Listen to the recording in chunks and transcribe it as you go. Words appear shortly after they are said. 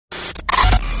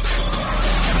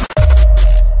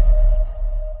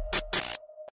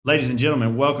Ladies and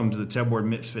gentlemen, welcome to the Tailboard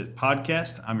Misfits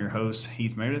podcast. I'm your host,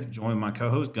 Heath Meredith, joined with my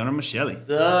co-host, Gunnar Michelle. What's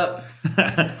up?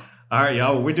 All right,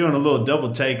 y'all. We're doing a little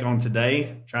double take on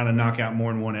today, trying to knock out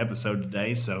more than one episode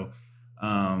today. So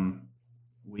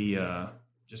we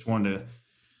just wanted to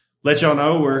let y'all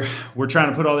know we're trying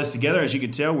to put all this together. As you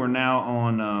can tell, we're now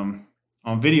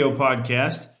on video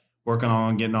podcast, working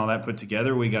on getting all that put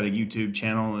together. We got a YouTube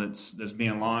channel that's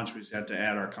being launched. We just have to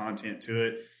add our content to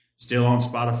it. Still on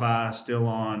Spotify, still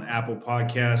on Apple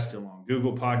Podcasts, still on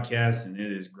Google Podcasts, and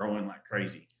it is growing like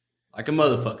crazy. Like a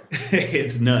motherfucker.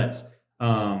 It's nuts.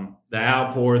 The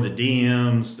outpour, the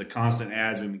DMs, the constant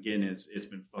ads we've been getting, it's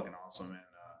been fucking awesome. And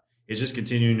it's just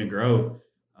continuing to grow.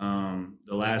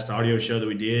 The last audio show that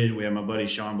we did, we had my buddy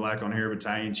Sean Black on here,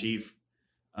 Battalion Chief,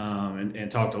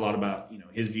 and talked a lot about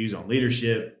his views on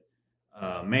leadership,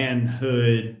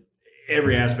 manhood,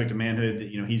 every aspect of manhood that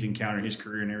he's encountered in his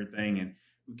career and everything. And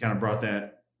we kind of brought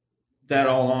that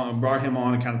all on, brought him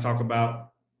on and kind of talk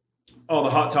about all the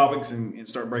hot topics and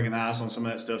start breaking the ice on some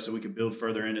of that stuff so we could build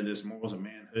further into this Morals and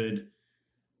Manhood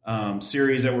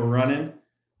series that we're running.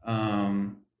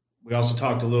 We also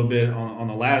talked a little bit on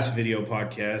the last video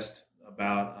podcast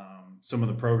about some of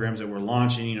the programs that we're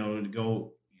launching, to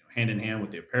go hand in hand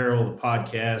with the apparel, the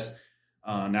podcast.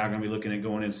 Now going to be looking at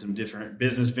going into some different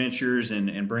business ventures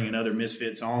and bringing other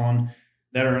misfits on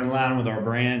that are in line with our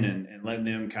brand and letting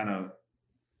them kind of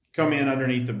come in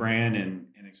underneath the brand and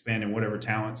expanding whatever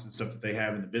talents and stuff that they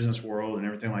have in the business world and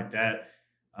everything like that,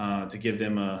 to give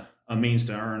them a means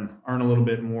to earn a little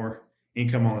bit more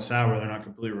income on the side where they're not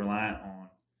completely reliant on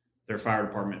their fire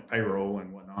department payroll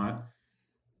and whatnot.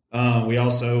 We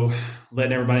also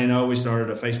letting everybody know we started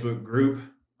a Facebook group.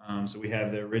 So we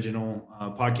have the original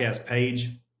podcast page,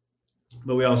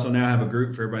 but we also now have a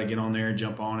group for everybody to get on there and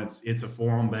jump on. It's a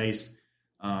forum based,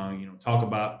 talk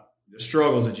about the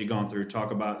struggles that you've gone through,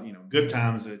 talk about, good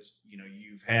times that,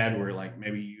 you've had where like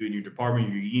maybe you and your department,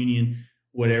 your union,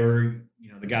 whatever,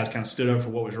 the guys kind of stood up for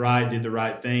what was right, did the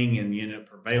right thing, and you ended up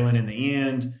prevailing in the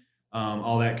end.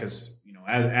 All that because,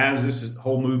 as this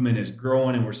whole movement is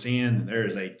growing and we're seeing there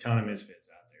is a ton of misfits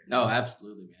out there. No,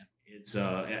 absolutely, man. It's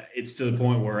to the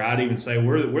point where I'd even say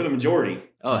we're the majority.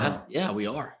 Oh, yeah, we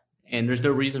are. And there's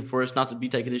no reason for us not to be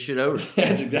taking this shit over.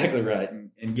 That's exactly right.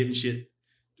 And getting shit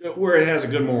where it has a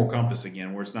good moral compass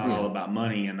again, where it's not all about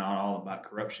money and not all about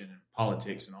corruption and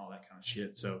politics and all that kind of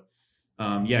shit. So,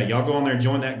 y'all go on there and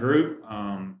join that group.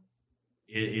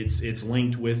 It's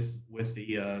linked with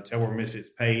the Tailboard Misfits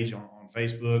page on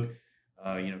Facebook.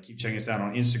 Keep checking us out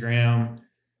on Instagram.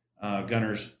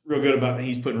 Gunner's real good about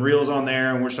he's putting reels on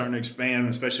there, and we're starting to expand,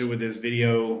 especially with this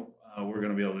video. We're going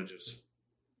to be able to just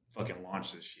fucking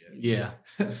launch this shit. Yeah.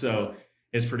 So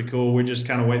it's pretty cool. We're just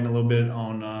kind of waiting a little bit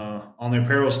on the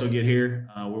apparel to still get here.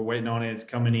 We're waiting on it. It's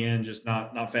coming in, just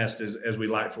not fast as we'd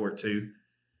like for it to.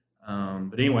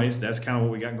 But anyways, that's kind of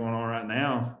what we got going on right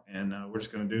now, and we're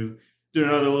just going to do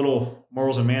another little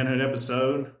Morals and Manhood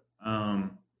episode. What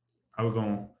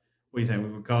do you think?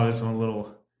 We would call this one a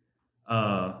little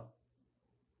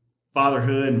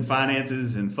Fatherhood and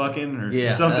Finances and fucking or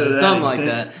something to that something extent. like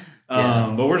that.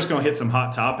 Yeah. But we're just going to hit some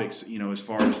hot topics, as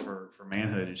far as for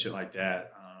manhood and shit like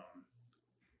that.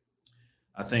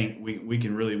 I think we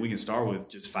can start with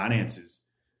just finances.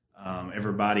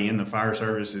 Everybody in the fire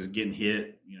service is getting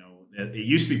hit. It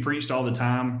used to be preached all the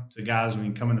time to guys when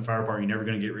you come in the fire department, you're never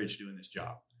going to get rich doing this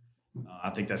job. I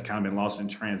think that's kind of been lost in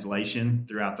translation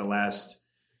throughout the last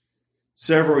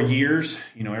several years.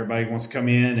 Everybody wants to come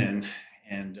in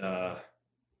and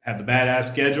have the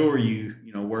badass schedule where you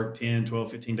work 10,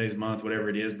 12, 15 days a month, whatever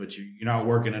it is, but you're not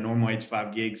working a normal 8 to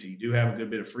 5 gig. So you do have a good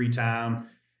bit of free time.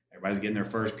 Everybody's getting their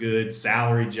first good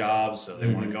salary job. So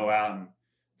they want to go out and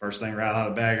first thing right out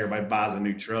of the bag, everybody buys a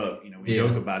new truck. We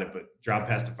joke about it, but drive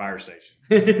past the fire station.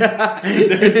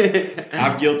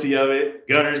 I'm guilty of it.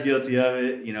 Gunner's guilty of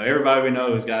it. Everybody we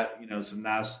know has got, some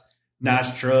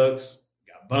nice trucks,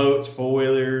 got boats,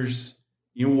 4-wheelers,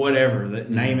 whatever,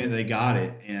 name it, they got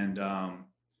it. And,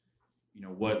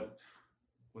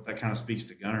 what that kind of speaks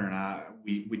to Gunner and I,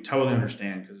 we totally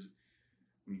understand, because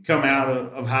when you come out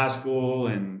of high school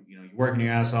and, you're working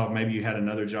your ass off, maybe you had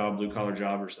another job, blue collar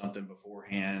job or something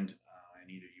beforehand,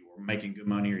 and either you were making good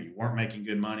money or you weren't making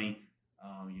good money.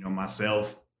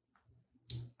 Myself,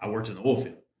 I worked in the oil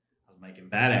field. I was making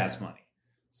badass money.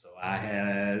 So I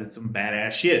had some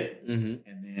badass shit. Mm-hmm.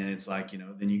 And then it's like,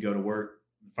 then you go to work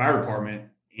in the fire department,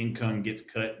 income gets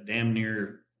cut damn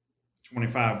near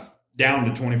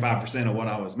 25% of what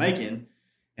I was making.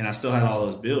 And I still had all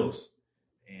those bills.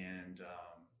 And,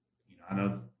 I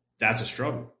know that's a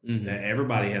struggle that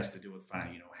everybody has to deal with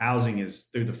finding. Housing is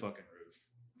through the fucking roof.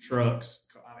 Trucks,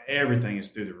 everything is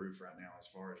through the roof right now. as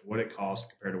far as what it costs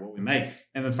compared to what we make.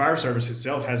 And the fire service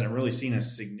itself hasn't really seen a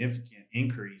significant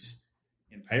increase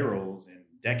in payrolls in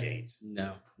decades.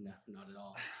 No, not at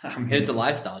all. I mean, It's a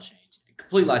lifestyle change, a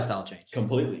complete lifestyle change.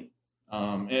 Completely.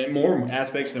 And more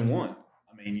aspects than one.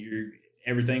 I mean, you're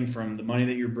everything from the money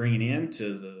that you're bringing in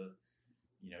to the,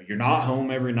 you're not home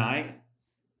every night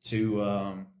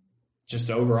to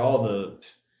just overall the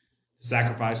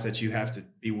sacrifice that you have to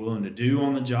be willing to do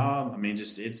on the job. I mean,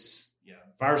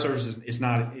 fire service it's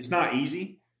not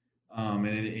easy. And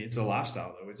it's a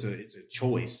lifestyle though. It's a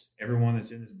choice. Everyone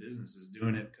that's in this business is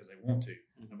doing it because they want to.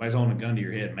 Nobody's holding a gun to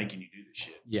your head making you do this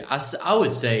shit. Yeah. I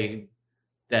would say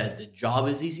that the job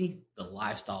is easy. The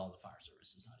lifestyle of the fire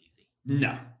service is not easy.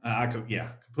 No, I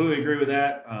completely agree with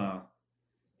that.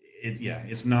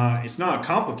 It's not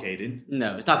complicated.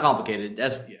 No, it's not complicated.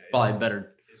 That's probably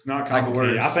better. It's not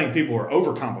complicated. I think people are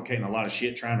overcomplicating a lot of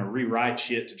shit, trying to rewrite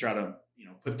shit to try to,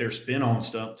 put their spin on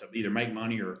stuff to either make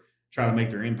money or try to make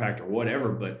their impact or whatever.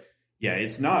 But yeah,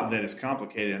 it's not that it's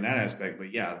complicated in that aspect.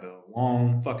 But yeah, the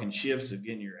long fucking shifts of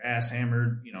getting your ass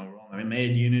hammered, on the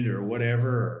med unit or whatever,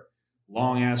 or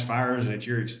long ass fires that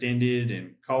you're extended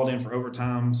and called in for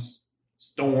overtimes,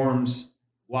 storms,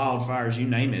 wildfires, you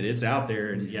name it. It's out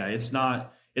there. And yeah, it's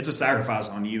a sacrifice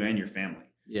on you and your family.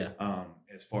 Yeah.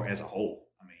 As far as a whole,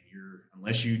 I mean,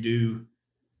 unless you do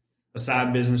a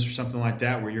side business or something like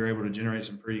that where you're able to generate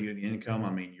some pretty good income, I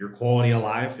mean, your quality of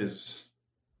life is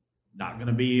not going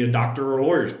to be a doctor or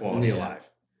lawyer's quality of life.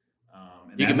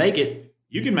 You can make it.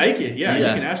 You can make it. Yeah, you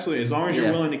can absolutely, as long as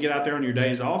you're willing to get out there on your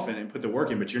days off and put the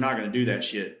work in, but you're not going to do that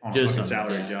shit on a fucking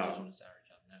salary job.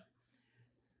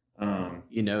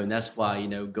 And that's why,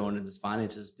 going into this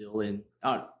finances deal, and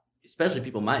especially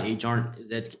people my age aren't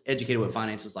as educated with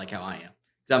finances like how I am.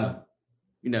 Because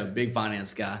I'm a, big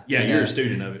finance guy. Yeah, you're a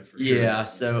student of it for sure. Yeah,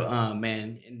 so,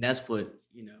 man, and that's what,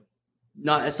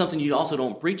 that's something you also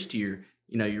don't preach to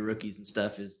your rookies and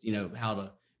stuff is, how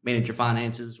to manage your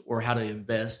finances or how to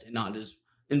invest and not just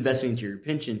investing into your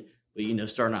pension, but,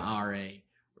 starting an IRA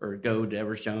or go to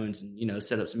Everest Jones and,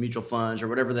 set up some mutual funds or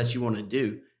whatever that you want to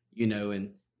do,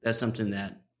 and that's something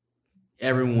that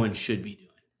everyone should be doing.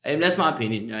 And that's my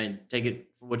opinion. I take it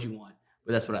for what you want,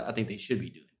 but that's what I think they should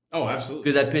be doing. Oh, absolutely.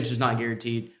 Because that pension's not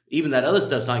guaranteed. Even that other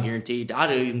stuff's not guaranteed. I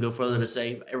don't even go further to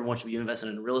say everyone should be investing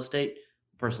in real estate.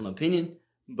 Personal opinion,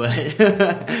 but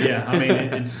yeah, I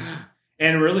mean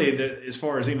and really as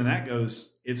far as even that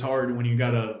goes, it's hard when you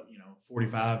got a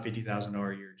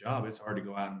 $45,000-$50,000 a year job. It's hard to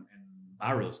go out and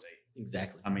buy real estate.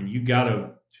 Exactly. I mean, you got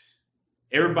to.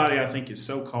 Everybody, I think, is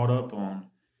so caught up on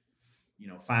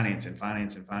financing,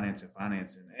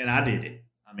 and I did it.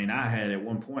 I mean, at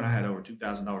one point I had over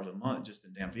 $2,000 a month just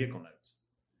in damn vehicle notes.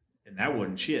 And that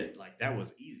wasn't shit. Like, that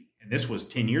was easy. And this was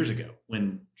 10 years ago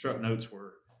when truck notes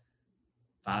were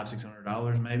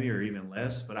 $500-$600 maybe, or even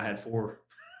less. But I had four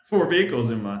vehicles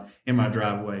in my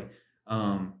driveway.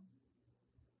 And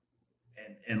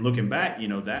looking back,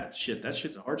 that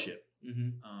shit's a hardship. Mm-hmm.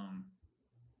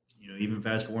 Even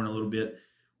fast forward a little bit,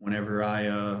 whenever I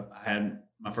had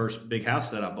my first big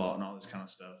house that I bought and all this kind of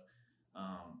stuff,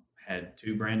 had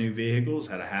 2 brand new vehicles,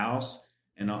 had a house,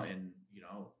 and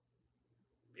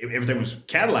everything was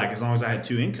Cadillac as long as I had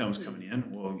 2 incomes coming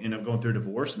in. Well, ended up going through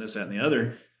divorce and this, that, and the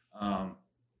other.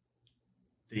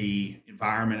 The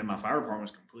environment in my fire department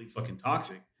was completely fucking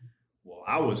toxic. Well,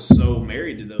 I was so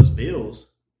married to those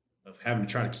bills of having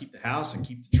to try to keep the house and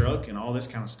keep the truck and all this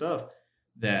kind of stuff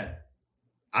that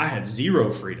I had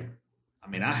zero freedom. I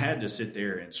mean, I had to sit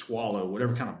there and swallow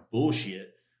whatever kind of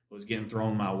bullshit was getting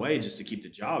thrown my way just to keep the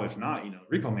job. If not,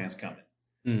 the repo man's coming.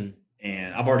 Mm.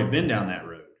 And I've already been down that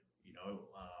road. At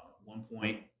one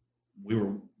point we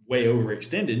were way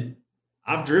overextended.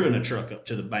 I've driven a truck up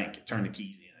to the bank and turned the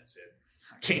keys in and said,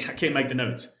 I can't make the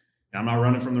notes. And I'm not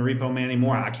running from the repo man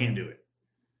anymore. I can't do it.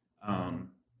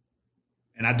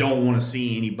 And I don't want to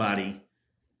see anybody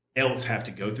else have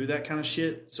to go through that kind of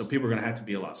shit. So people are going to have to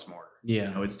be a lot smarter.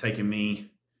 Yeah. It's taken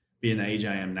me being the age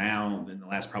I am now, in the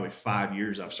last probably 5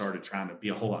 years, I've started trying to be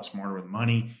a whole lot smarter with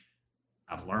money.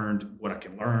 I've learned what I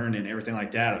can learn and everything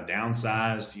like that. I've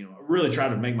downsized, I really try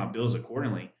to make my bills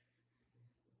accordingly.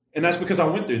 And that's because I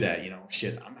went through that,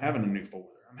 I'm having a new 4-wheeler.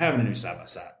 I'm having a new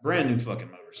side-by-side, brand new fucking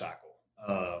motorcycle,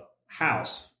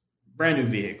 house, brand new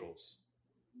vehicles,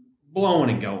 blowing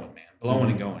and going, man, blowing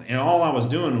and going. And all I was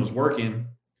doing was working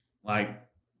like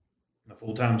a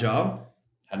full-time job,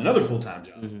 had another full-time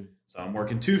job. Mm-hmm. So I'm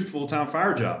working 2 full-time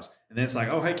fire jobs. And then it's like,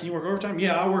 oh, hey, can you work overtime?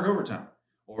 Yeah, I'll work overtime.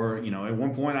 Or, at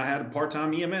one point I had a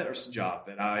part-time EMS job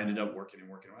that I ended up working.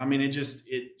 I mean, it just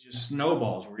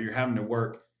snowballs where you're having to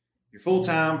work your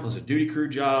full-time plus a duty crew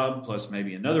job plus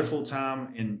maybe another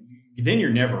full-time. And then you're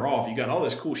never off. You got all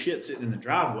this cool shit sitting in the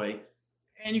driveway,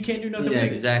 and you can't do nothing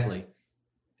with exactly.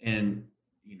 it. And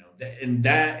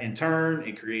that in turn,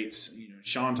 it creates.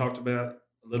 Sean talked about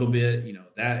a little bit.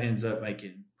 That ends up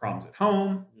making problems at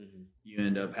home. Mm-hmm. You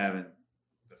end up having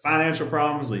the financial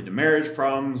problems, lead to marriage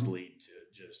problems, lead to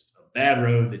just a bad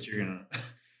road that you're gonna.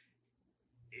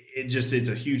 It's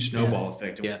a huge snowball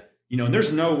effect. Yeah. And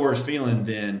there's no worse feeling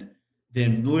than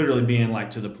literally being like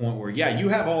to the point where, you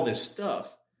have all this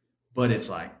stuff, but it's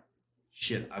like,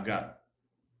 shit,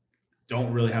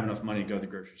 don't really have enough money to go to the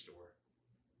grocery store.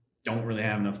 Don't really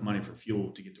have enough money for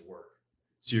fuel to get to work.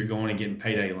 So you're going and getting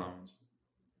payday loans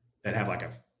that have like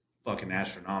a fucking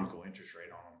astronomical interest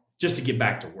rate on them just to get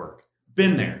back to work.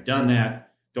 Been there, done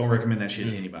that. Don't recommend that shit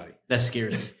to anybody. That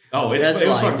scares me. Oh, it was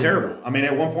fucking terrible. I mean,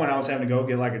 at one point I was having to go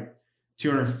get like a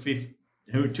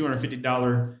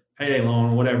 $250 payday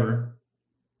loan or whatever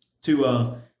to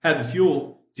have the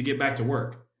fuel to get back to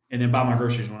work and then buy my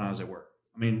groceries when I was at work.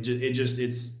 I mean,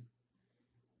 it's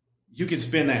you can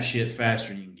spend that shit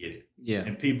faster than you can get it. Yeah.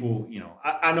 And people,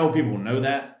 I know people know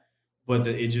that, but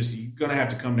you're going to have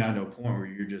to come down to a point where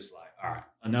you're just like, all right,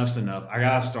 enough's enough. I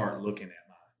got to start looking at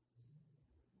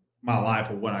my life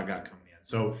or what I got coming in.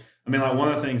 So, I mean, like one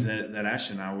of the things that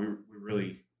Ashley and I,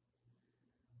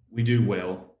 we do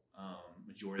well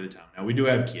majority of the time. Now, we do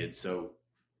have kids, so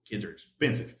kids are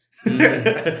expensive.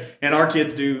 Mm-hmm. And our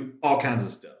kids do all kinds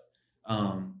of stuff.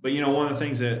 But, one of the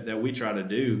things that we try to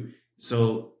do,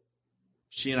 so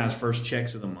she and I's first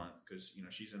checks of the month, because,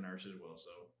 she's a nurse as well.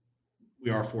 So we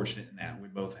are fortunate in that. We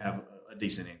both have a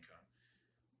decent income.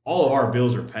 All of our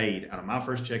bills are paid out of my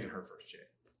first check and her first check.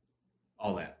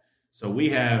 All that. So we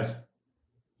have,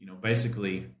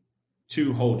 basically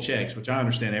 2 whole checks, which I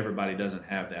understand everybody doesn't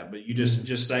have that. But you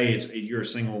just say you're a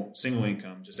single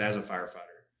income, just as a firefighter.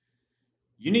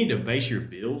 You need to base your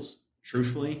bills,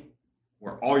 truthfully,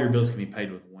 where all your bills can be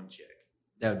paid with one check.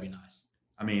 That would be nice.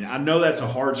 I mean, I know that's a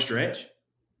hard stretch,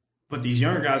 but these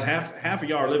younger guys, half of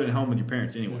y'all are living at home with your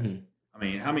parents anyway. Mm-hmm. I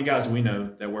mean, how many guys do we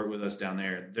know that work with us down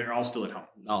there? They're all still at home.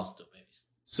 All still babies.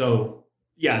 So,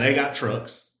 yeah, they got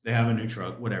trucks. They have a new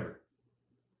truck, whatever.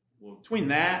 Well, between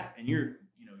that and your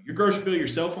grocery bill, your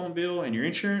cell phone bill, and your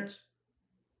insurance,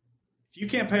 if you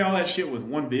can't pay all that shit with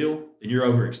one bill, then you're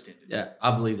overextended. Yeah,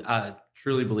 I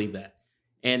truly believe that.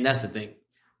 And that's the thing.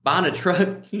 Buying a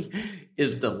truck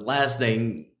is the last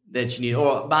thing that you need,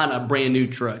 or buying a brand new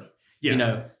truck.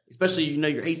 Yeah. Especially,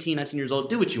 you're 18, 19 years old,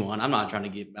 do what you want. I'm not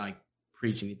trying to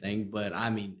preach anything, but I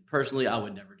mean, personally, I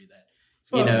would never do that.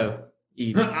 I'm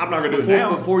not going to do it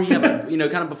now. Before you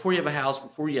have before you have a house,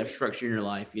 before you have structure in your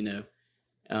life,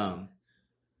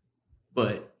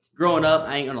 but growing up,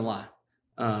 I ain't going to lie.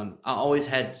 I always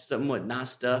had somewhat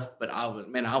nice stuff, but I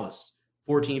was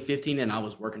 14, 15, and I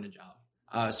was working a job.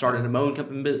 I started a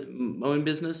mowing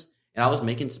business, and I was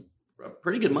making some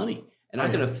pretty good money, and I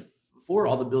could afford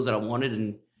all the bills that I wanted,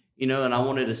 and and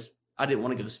I didn't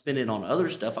want to go spend it on other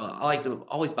stuff. I like to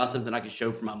always buy something I can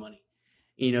show for my money.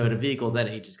 At a vehicle that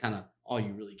age is kind of all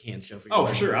you really can show for your money.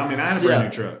 For sure. I mean, I had a brand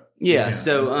new truck. Yeah.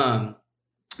 So,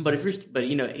 but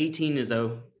 18 is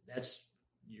that's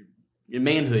your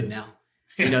manhood now.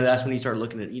 That's when you start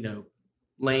looking at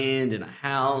land and a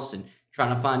house and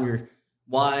trying to find your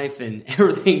wife and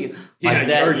everything like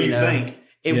that. Or you think.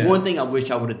 And one thing I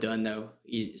wish I would have done though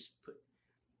is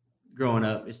growing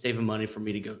up is saving money for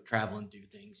me to go travel and do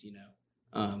things.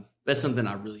 That's something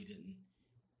I really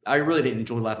didn't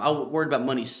enjoy life. I worried about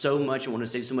money so much. I wanted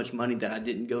to save so much money that I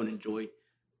didn't go and enjoy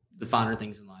the finer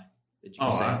things in life that you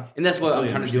can say. And that's what I'm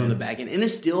trying to do on the back end. And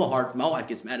it's still hard. My wife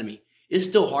gets mad at me. It's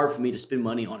still hard for me to spend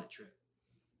money on a trip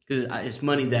because it's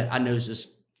money that I know is just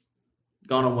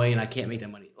gone away and I can't make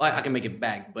that money. Like I can make it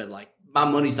back, but like my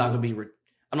money's not going to be.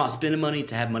 I'm not spending money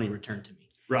to have money returned to me.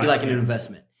 Right. Be like an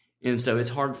investment, and so it's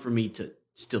hard for me to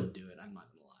still do it. I'm not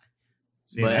going to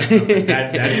lie. See,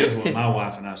 that is what my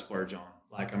wife and I splurge on.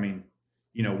 Like, I mean,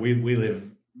 we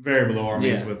live very below our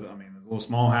means with, a little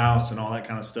small house and all that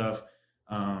kind of stuff.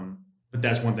 But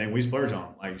that's one thing we splurge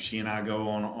on. Like, she and I go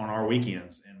on our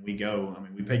weekends and we go. I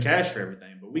mean, we pay cash for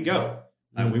everything, but we go.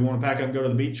 Like, we want to pack up and go to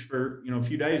the beach for, a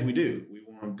few days. We do. We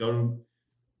want to go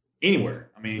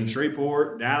anywhere. I mean,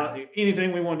 Shreveport, Dallas,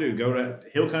 anything we want to do. Go to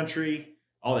Hill Country,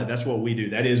 all that. That's what we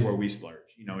do. That is where we splurge.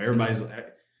 Everybody's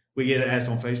we get asked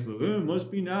on Facebook, it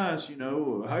must be nice,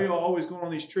 how y'all always going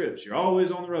on these trips? You're always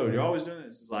on the road. You're always doing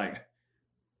this. It's like,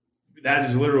 that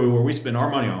is literally where we spend our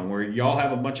money on, where y'all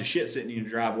have a bunch of shit sitting in your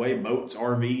driveway, boats,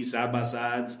 RVs,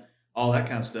 side-by-sides, all that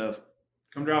kind of stuff.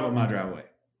 Come drive up my driveway.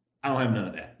 I don't have none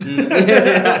of that.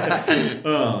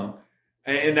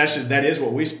 And that is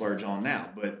what we splurge on now.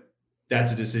 But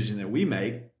that's a decision that we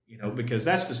make, because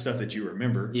that's the stuff that you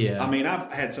remember. Yeah. I mean,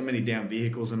 I've had so many damn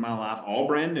vehicles in my life, all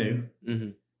brand new. Mm-hmm.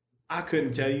 I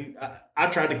couldn't tell you. I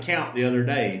tried to count the other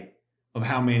day of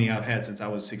how many I've had since I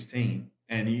was 16.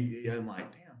 And I'm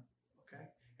like, damn, okay.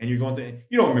 And you're going through,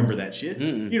 you don't remember that shit.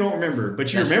 Mm-mm. You don't remember,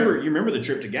 but you remember the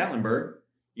trip to Gatlinburg,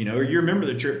 or you remember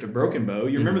the trip to Broken Bow.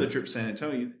 You remember the trip to San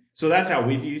Antonio. So that's how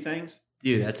we view things.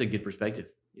 Dude, that's a good perspective.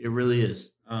 It really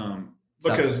is.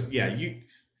 Because you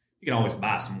can always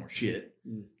buy some more shit.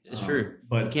 It's true,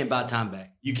 but you can't buy time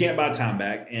back. You can't buy time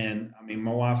back, and I mean,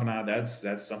 my wife and I, that's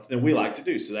something that we like to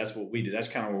do. So that's what we do. That's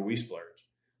kind of where we splurge.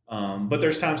 But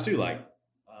there's times too, like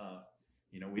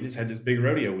we just had this big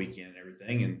rodeo weekend and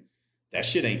everything, and that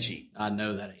shit ain't cheap. I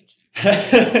know that ain't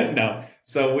cheap. No,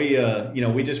 so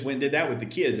we just went and did that with the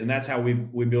kids, and that's how we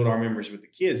build our memories with the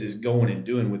kids is going and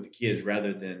doing with the kids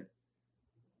rather than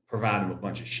provide them a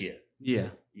bunch of shit. Yeah,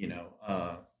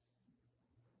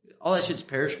 all that shit's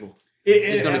perishable.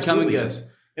 It's going to come and go.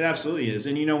 It absolutely is.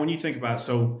 And, when you think about it,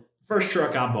 so the first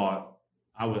truck I bought,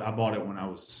 I bought it when I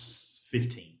was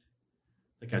 15.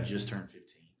 I think I just turned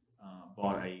 15.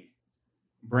 Bought a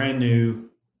brand new,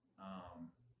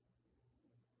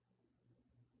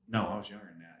 no, I was younger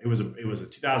than that. It was a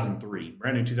 2003,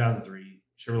 brand new 2003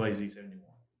 Chevrolet Z71.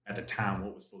 At the time,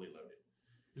 what was fully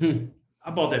loaded. I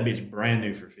bought that bitch brand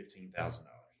new for $15,000.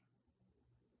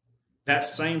 That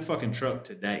same fucking truck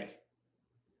today.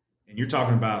 And you're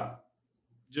talking about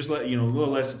just a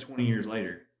little less than 20 years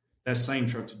later, that same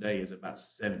truck today is about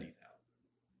 $70,000.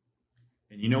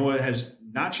 And you know what has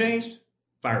not changed?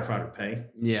 Firefighter pay.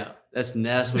 Yeah, that's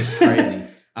what's crazy.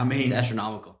 I mean, it's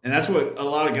astronomical. And that's what a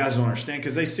lot of guys don't understand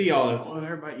because they see all that,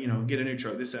 everybody, get a new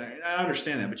truck. This, and I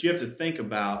understand that, but you have to think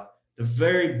about the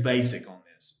very basic on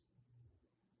this.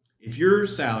 If your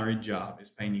salaried job is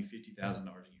paying you $50,000 a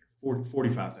year, $45,000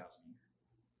 a year,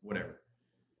 whatever,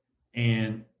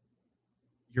 and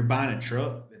you're buying a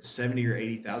truck that's $70,000 or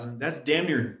 $80,000, that's damn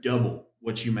near double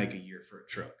what you make a year for a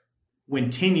truck. When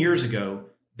 10 years ago,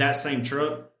 that same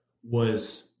truck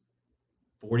was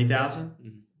 $40,000. Mm-hmm.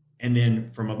 And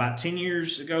then from about 10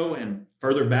 years ago and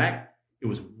further back, it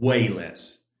was way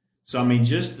less. So, I mean,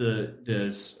 just the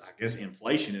I guess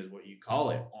inflation is what you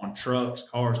call it on trucks,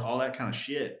 cars, all that kind of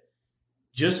shit.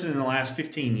 Just in the last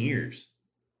 15 years,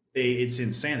 it's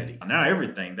insanity. Now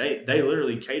everything, they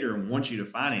literally cater and want you to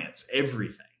finance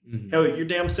everything. Mm-hmm. Hell, your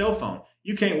damn cell phone.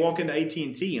 You can't walk into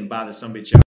AT&T and buy the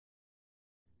sumbitch out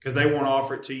because they want to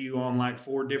offer it to you on like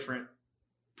 4 different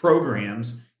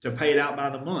programs to pay it out by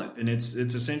the month. And it's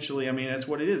essentially, I mean, that's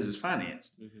what it is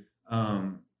financed.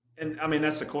 Mm-hmm. And I mean,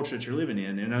 that's the culture that you're living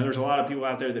in. And there's a lot of people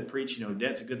out there that preach,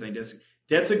 debt's a good thing.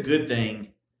 Debt's a good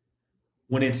thing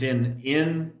when it's in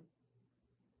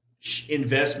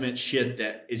investment shit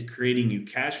that is creating you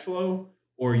cash flow,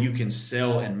 or you can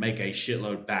sell and make a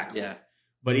shitload back. Yeah.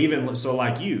 But even so,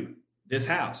 like this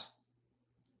house,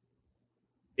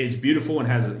 it's beautiful and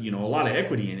has a lot of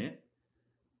equity in it.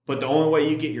 But the only way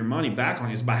you get your money back on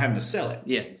it is by having to sell it.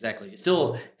 Yeah, exactly.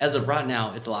 Still, as of right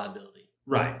now, it's a liability.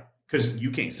 Right. Because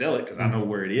you can't sell it because I know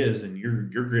where it is, and you're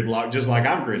gridlocked just like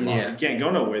I'm gridlocked. Yeah. You can't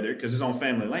go nowhere there because it's on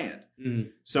family land. Mm-hmm.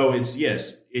 So it's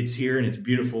here and it's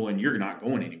beautiful and you're not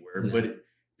going anywhere. No. But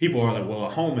people are like, well, a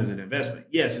home is an investment.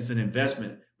 Yes, it's an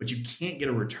investment, but you can't get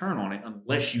a return on it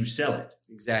unless you sell it.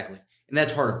 Exactly. And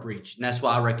that's hard to preach. And that's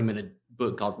why I recommend a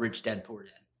book called Rich Dad Poor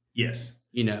Dad. Yes.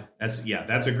 That's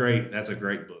a great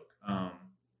book.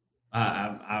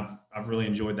 I've really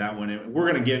enjoyed that one. And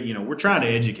we're going to we're trying to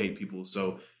educate people.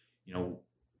 So,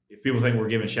 if people think we're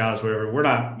giving shout outs, whatever, we're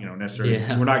not, necessarily,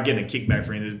 we're not getting a kickback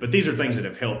for any of this, but these are things that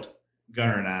have helped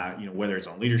Gunner and I, whether it's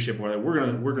on leadership or whether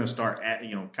we're going to start at,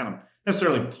 kind of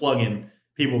necessarily plugging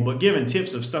people, but giving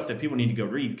tips of stuff that people need to go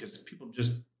read because people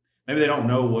just, maybe they don't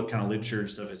know what kind of literature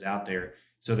stuff is out there.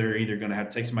 So they're either going to have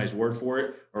to take somebody's word for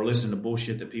it or listen to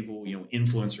bullshit that people,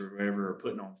 influencers or whatever are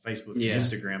putting on Facebook and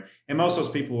Instagram. And most of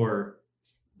those people are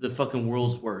the fucking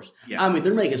world's worst. Yeah. I mean,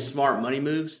 they're making smart money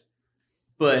moves,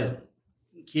 but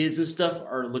kids and stuff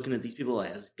are looking at these people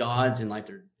as gods and like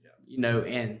they're,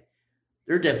 and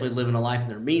they're definitely living a life in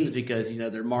their means because,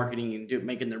 they're marketing and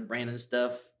making their brand and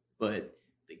stuff. But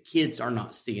the kids are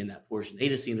not seeing that portion. They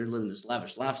just see they're living this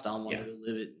lavish lifestyle and want to go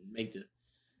live it and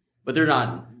but they're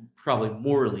not probably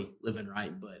morally living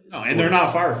right. But no, and they're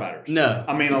not firefighters. No,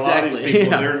 I mean, exactly. A lot of these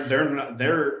people,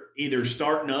 they're either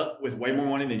starting up with way more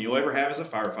money than you'll ever have as a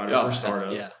firefighter for a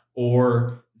startup,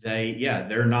 or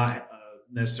they're not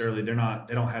necessarily they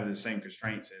don't have the same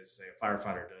constraints as say a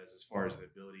firefighter does as far as the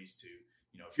abilities to.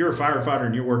 If you're a firefighter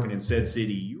and you're working in said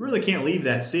city, you really can't leave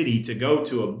that city to go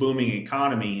to a booming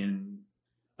economy in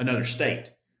another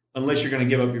state unless you're going to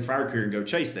give up your fire career and go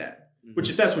chase that.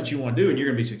 Which if that's what you want to do and you're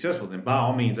going to be successful, then by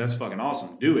all means, that's fucking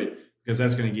awesome. Do it because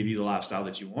that's going to give you the lifestyle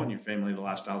that you want, your family, the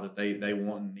lifestyle that they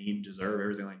want and need, deserve,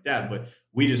 everything like that. But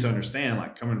we just understand,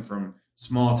 like coming from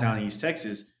small town East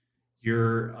Texas,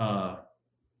 your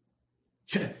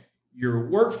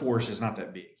workforce is not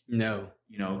that big. No.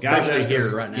 Guys ask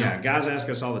us right now. Yeah, guys ask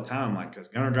us all the time, like, because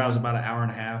Gunner drives about an hour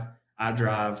and a half. I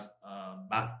drive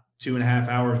about 2.5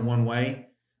 hours one way.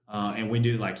 And we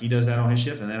do, like, he does that on his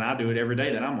shift, and then I do it every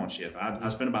day that I'm on shift. I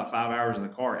spend about 5 hours in the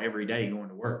car every day going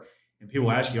to work. And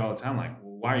people ask you all the time, like,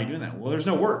 well, why are you doing that? Well, there's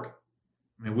no work.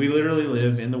 I mean, we literally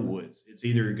live in the woods. It's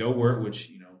either go work, which,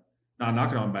 not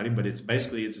knocking on anybody, but it's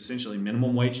essentially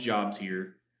minimum wage jobs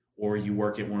here, or you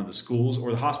work at one of the schools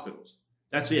or the hospitals.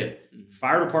 That's it. Mm-hmm.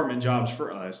 Fire department jobs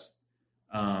for us.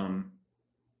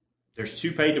 There's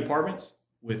 2 paid departments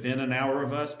within an hour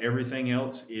of us. Everything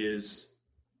else is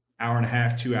hour and a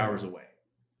half, 2 hours away.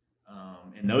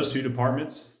 And those 2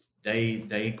 departments,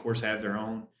 they of course have their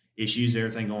own issues,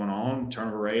 everything going on,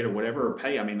 turnover rate or whatever, or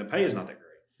pay. I mean, the pay is not that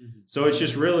great. Mm-hmm. So it's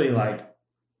just really like,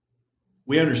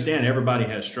 we understand everybody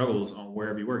has struggles on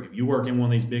wherever you work. If you work in one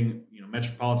of these big,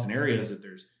 metropolitan areas that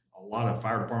there's a lot of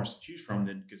fire departments to choose from,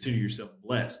 then consider yourself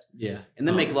blessed. Yeah. And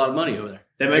they make a lot of money over there.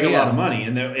 They make a lot of money.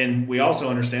 And we also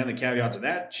understand the caveat to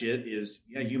that shit is,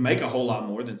 you make a whole lot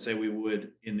more than say we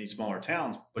would in these smaller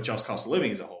towns, but y'all's cost of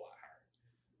living is a whole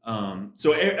lot higher.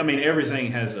 So, I mean,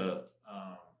 everything has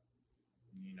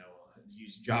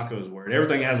use Jocko's word,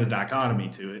 everything has a dichotomy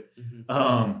to it.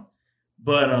 Mm-hmm.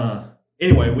 But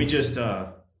anyway, we just,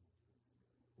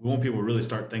 we want people to really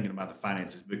start thinking about the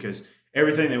finances, because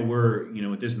everything that we're,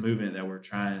 with this movement that we're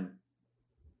trying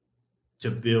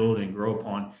to build and grow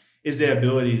upon is the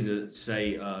ability to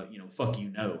say, fuck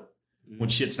when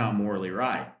shit's not morally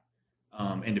right.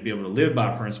 And to be able to live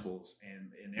by principles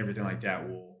and everything like that.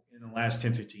 Well, in the last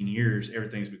 10, 15 years,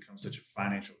 everything's become such a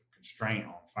financial constraint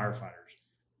on firefighters.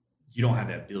 You don't have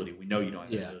that ability. We know you don't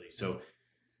have that ability. So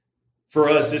for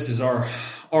us, this is our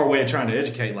way of trying to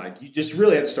educate. Like, you just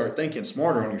really have to start thinking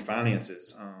smarter on your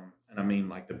finances. And I mean,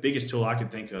 like, the biggest tool I can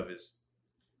think of is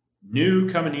new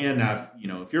coming in. Now,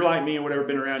 if you're like me or whatever,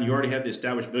 been around, you already have the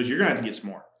established bills. You're going to have to get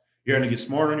smart. You're going to get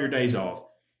smart on your days off.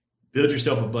 Build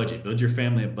yourself a budget. Build your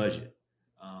family a budget.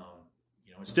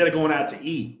 Instead of going out to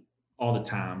eat all the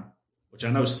time, which I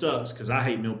know sucks because I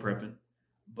hate meal prepping,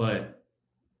 but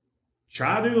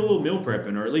try to do a little meal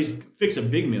prepping, or at least fix a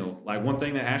big meal. Like one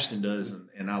thing that Ashton does,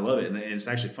 and I love it. And it's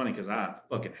actually funny because I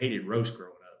fucking hated roast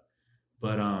growing up.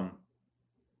 But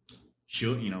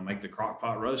she'll, make the crock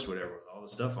pot roast, whatever, with all the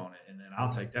stuff on it. And then I'll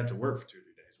take that to work for 2 or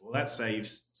 3 days. Well, that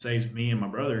saves me and my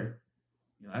brother,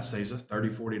 that saves us $30,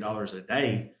 $40 a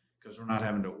day, because we're not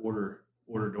having to order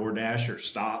DoorDash or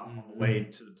stop on the way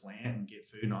to the plant and get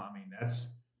food. I mean,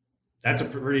 that's a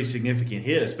pretty significant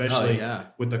hit, especially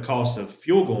with the cost of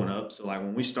fuel going up. So like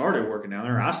when we started working down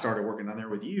there, I started working down there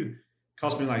with you, it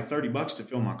cost me like $30 to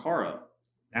fill my car up.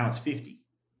 Now it's $50,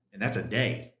 and that's a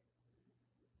day.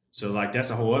 So like, that's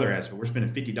a whole other aspect. We're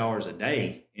spending $50 a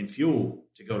day in fuel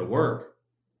to go to work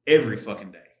every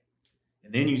fucking day.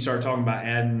 And then you start talking about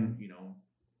adding,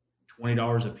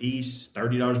 $20 a piece,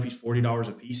 $30 a piece, $40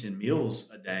 a piece in meals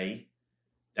a day.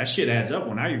 That shit adds up.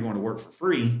 Well, now you're going to work for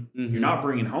free. Mm-hmm. You're not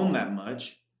bringing home that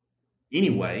much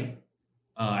anyway,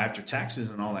 after taxes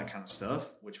and all that kind of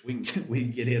stuff, which we can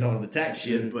get hit on the tax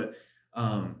shit. But,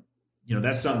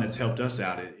 that's something that's helped us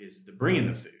out is the bringing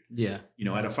the food. Yeah.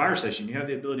 At a fire station, you have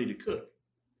the ability to cook.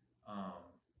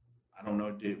 I don't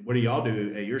know. What do y'all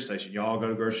do at your station? Y'all go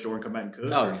to the grocery store and come back and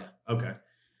cook? Oh, yeah. Okay.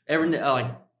 Every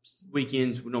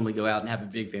weekends, we normally go out and have a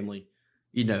big family,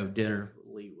 dinner,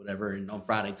 whatever. And on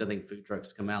Fridays, I think food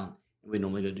trucks come out, and we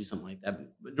normally go do something like that.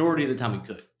 But majority of the time, we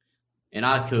cook, and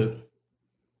I cook.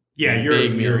 Yeah, you're a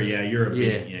big meal prepper.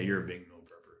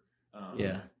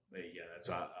 But that's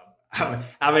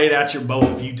I've ate out your bowl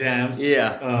a few times.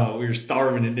 Yeah. We were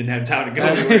starving and didn't have time to go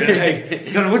anywhere.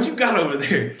 Hey, Gunnar, what you got over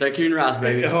there? Turkey and rice,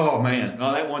 baby. Oh man,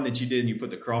 that one that you did and you put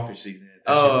the crawfish seasoning in it.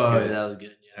 That was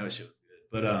good. Yeah, that shit was good.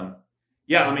 But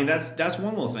I mean, that's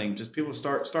one little thing. Just people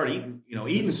start eating,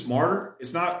 eating smarter.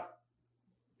 It's not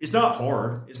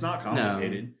hard. It's not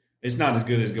complicated. No. It's not as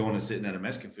good as going and sitting at a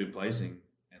Mexican food place and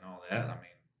all that. I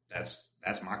mean, that's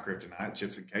my kryptonite.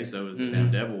 Chips and queso is the damn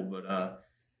devil. But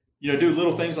do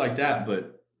little things like that.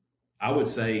 But I would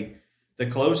say the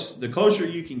closer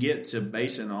you can get to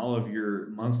basing all of your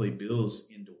monthly bills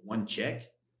into one check,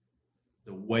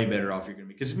 the way better off you're going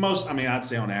to be. Because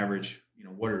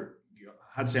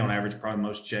I'd say on average, probably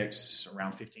most checks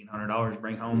around $1,500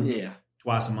 bring home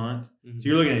twice a month. Mm-hmm. So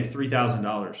you're looking at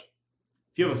 $3,000. If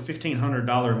you have a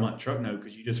 $1,500 a month truck note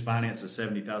because you just financed a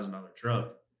 $70,000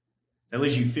 truck, That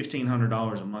leaves you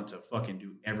 $1,500 a month to fucking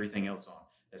do everything else on.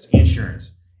 That's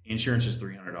insurance. Insurance is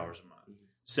 $300 a month.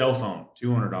 Cell phone,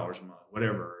 $200 a month.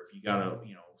 Whatever. If you got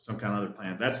some kind of other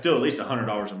plan, that's still at least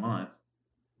 $100 a month.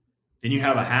 Then you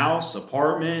have a house,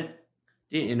 apartment.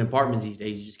 In apartments these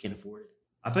days, you just can't afford it.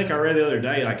 I think I read the other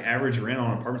day, like average rent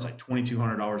on an apartment's like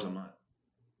 $2,200 a month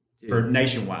for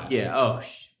nationwide. Yeah. Oh,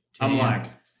 I'm like,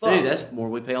 fuck. Dude, that's more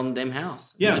we pay on the damn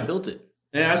house. Yeah, they built it.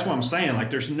 And that's what I'm saying. Like,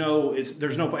 there's no,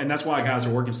 and that's why guys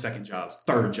are working second jobs,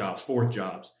 third jobs, fourth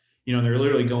jobs. They're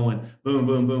literally going boom,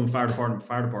 boom, boom, fire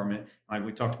department. Like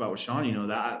we talked about with Sean,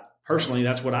 that personally,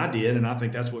 that's what I did. And I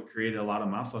think that's what created a lot of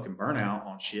my fucking burnout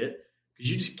on shit. Because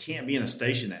you just can't be in a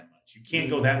station that much. You can't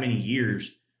go that many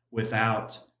years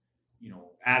without,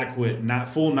 adequate, not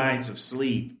full nights of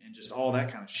sleep and just all that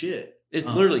kind of shit. It's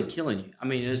literally killing you. I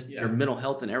mean, it's your mental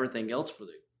health and everything else for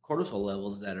the cortisol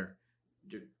levels that are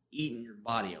eating your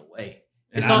body away.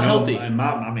 It's not healthy. And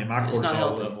my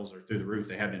cortisol levels are through the roof.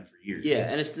 They have been for years.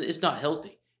 Yeah, and it's not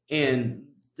healthy. And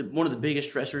one of the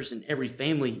biggest stressors in every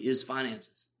family is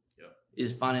finances. Yeah.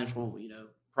 Is financial,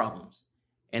 problems.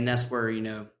 And that's where,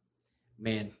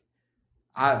 man,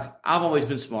 I've always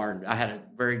been smart. I had a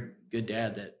very good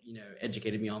dad that,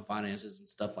 educated me on finances and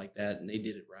stuff like that, and they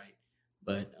did it right.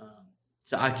 But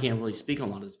so I can't really speak on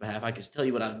a lot of this behalf. I can tell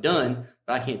you what I've done,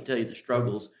 but I can't tell you the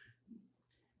struggles.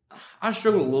 I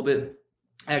struggled a little bit,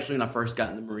 actually, when I first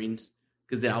got in the Marines,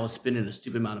 because then I was spending a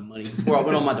stupid amount of money before I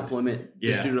went on my deployment,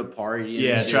 just due to a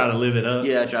party. Try to live it up.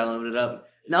 Yeah, try to live it up.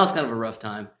 And that was kind of a rough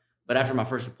time. But after my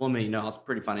first deployment, I was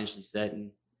pretty financially set, and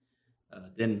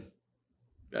then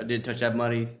I did touch that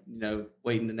money,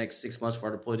 waiting the next 6 months before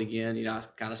I deployed again. I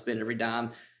kind of spent every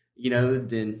dime,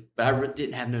 but I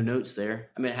didn't have no notes there.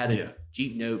 I mean, I had a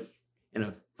Jeep note and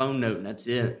a phone note, and that's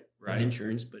it. Right.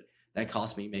 Insurance, but that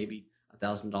cost me maybe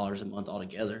 $1,000 a month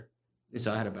altogether. And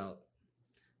so I had about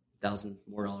 $1,000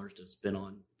 more to spend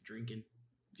on drinking.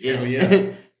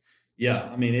 Yeah. Yeah.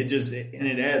 I mean,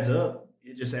 it adds up.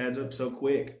 It just adds up so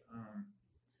quick.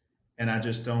 And I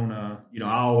just don't, I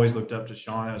always looked up to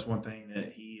Sean. That was one thing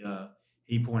that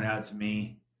he pointed out to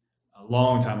me a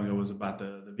long time ago was about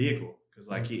the vehicle. Cause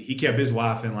like he kept his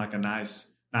wife in like a nice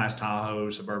Tahoe,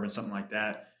 Suburban, something like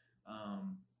that.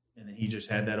 And then he just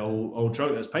had that old truck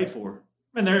that was paid for.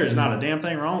 I mean, there is not a damn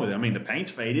thing wrong with it. I mean, the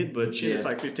paint's faded, but shit, it's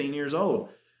like 15 years old.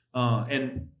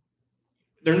 And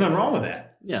there's nothing wrong with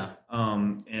that. Yeah.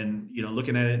 And,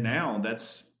 looking at it now,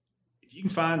 if you can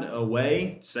find a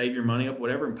way to save your money up,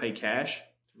 whatever, and pay cash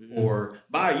or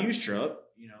buy a used truck,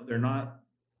 they're not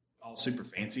all super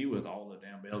fancy with all the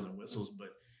damn bells and whistles. But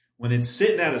when it's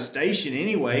sitting at a station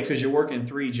anyway, because you're working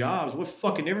 3 jobs, what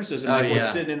fucking difference does it make what's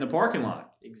sitting in the parking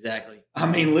lot? Exactly. I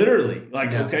mean, literally.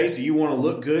 Like, okay, so you want to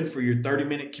look good for your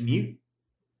 30-minute commute?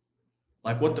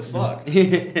 Like, what the fuck?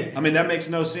 I mean, that makes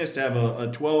no sense to have a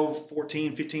 $1,200,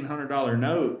 $1,400, $1,500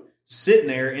 note sitting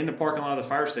there in the parking lot of the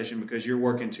fire station because you're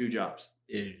working 2 jobs.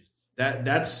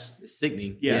 That's it's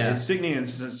sickening. Yeah, it's sickening, and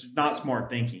it's not smart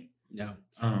thinking. No.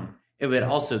 But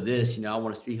also this, I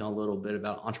want to speak on a little bit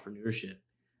about entrepreneurship.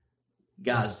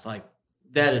 Guys, like,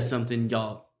 that is something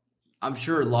y'all, I'm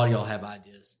sure a lot of y'all have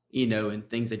ideas, and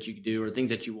things that you could do or things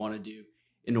that you want to do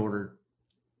in order,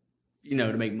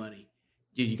 to make money.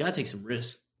 Dude, you got to take some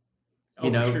risks.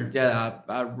 For sure. Yeah,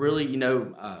 I really,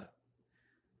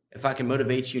 if I can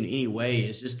motivate you in any way,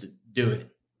 it's just to do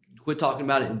it. Quit talking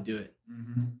about it and do it.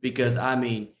 Mm-hmm. Because, I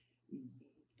mean,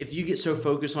 if you get so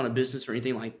focused on a business or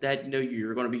anything like that,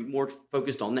 you're going to be more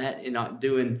focused on that and not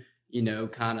doing,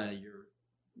 kind of your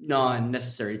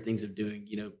non-necessary things of doing,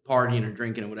 partying or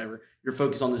drinking or whatever. You're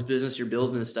focused on this business, you're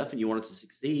building this stuff, and you want it to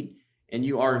succeed, and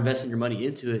you are investing your money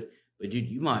into it. But, dude,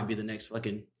 you might be the next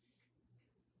fucking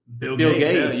Bill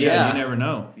Gates. Yeah, you never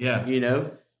know. Yeah. You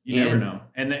never know.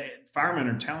 And the firemen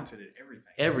are talented at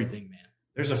everything. Everything, man.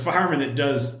 There's a fireman that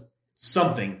does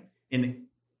something in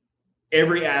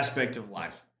every aspect of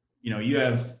life. You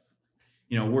have,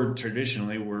 we're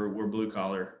traditionally blue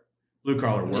collar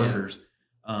workers.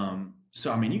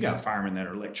 So, I mean, you got firemen that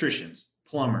are electricians,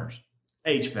 plumbers,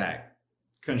 HVAC,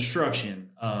 construction,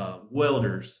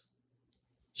 welders,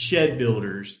 shed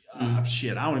builders,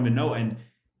 shit, I don't even know. And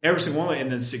every single one,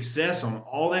 and the success on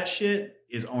all that shit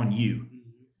is on you.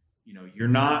 You're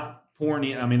not pouring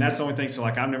in. I mean, that's the only thing. So,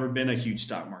 like, I've never been a huge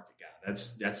stock market guy.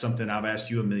 That's something I've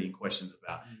asked you a million questions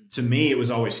about. Mm-hmm. To me, it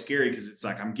was always scary because it's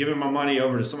like I'm giving my money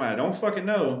over to somebody I don't fucking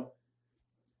know.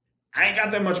 I ain't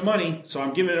got that much money, so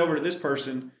I'm giving it over to this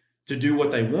person to do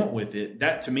what they want with it.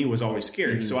 That to me was always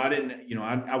scary. Mm-hmm. So I didn't,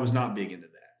 I was not big into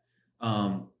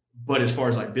that. But as far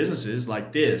as like businesses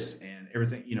like this and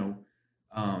everything,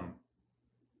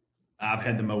 I've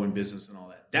had the mowing business and all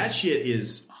that. That shit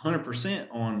is 100%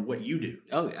 on what you do.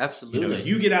 Oh, absolutely.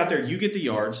 You get out there, you get the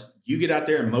yards, you get out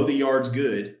there and mow the yards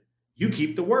good. You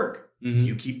keep the work. Mm-hmm.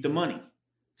 You keep the money.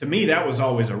 To me, that was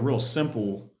always a real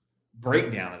simple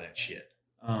breakdown of that shit.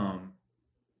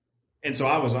 And so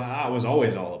I was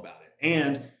always all about it.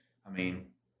 And I mean,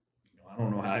 I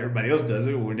don't know how everybody else does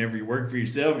it. Whenever you work for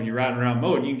yourself and you're riding around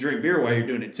mowing, you can drink beer while you're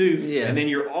doing it too. Yeah. And then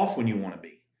you're off when you want to be.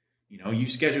 You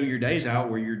schedule your days out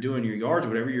where you're doing your yards,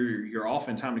 whatever. You're off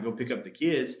in time to go pick up the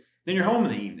kids. Then you're home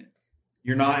in the evening.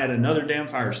 You're not at another damn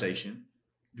fire station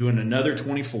doing another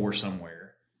 24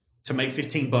 somewhere to make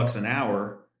 $15 an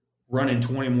hour, running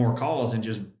 20 more calls and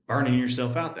just burning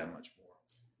yourself out that much more.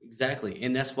 Exactly.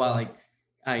 And that's why,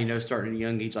 starting at a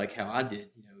young age, like how I did,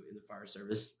 in the fire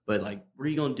service. But like, what are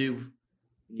you going to do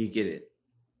when you get it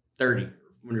 30, or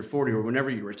when you're 40, or whenever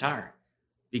you retire?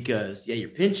 Because you have your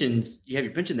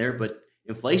pension there, but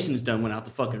inflation's done went out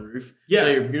the fucking roof. Yeah, so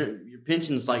your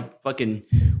pension's like fucking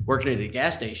working at a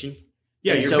gas station.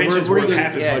 Yeah, your pension's worth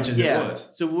half as much as it was.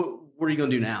 So what are you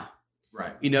going to do now?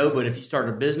 Right. But if you start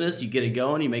a business, you get it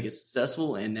going, you make it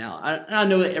successful, and now I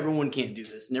know that everyone can't do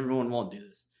this, and everyone won't do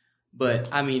this, but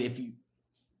I mean, if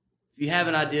you have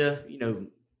an idea,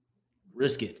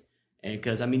 risk it, and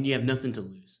because you have nothing to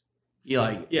lose. You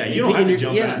don't have to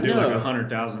jump out and do like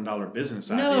 $100,000 business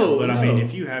idea. But I mean,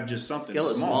 if you have just something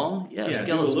small, do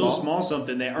a little small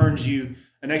something that earns you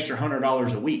an extra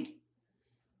 $100 a week.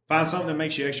 Find something that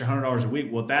makes you extra $100 a week.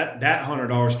 Well, that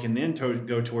 $100 can then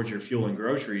go towards your fuel and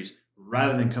groceries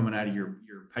rather than coming out of your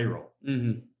payroll.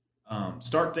 Mm-hmm.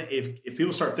 If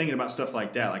people start thinking about stuff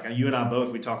like that, like you and I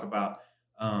both, we talk about,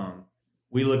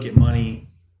 we look at money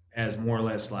as more or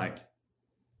less like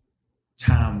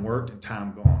time worked and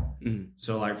time gone. Mm-hmm.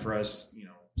 So like for us,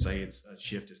 say it's a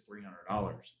shift is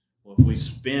 $300. Well, if we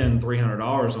spend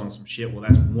 $300 on some shit, well,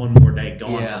 that's one more day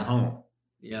gone from home.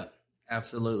 Yeah,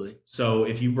 absolutely. So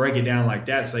if you break it down like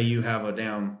that, say you have a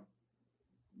down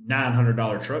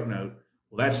 $900 truck note,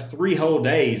 well, that's 3 whole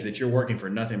days that you're working for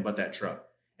nothing but that truck.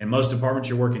 And most departments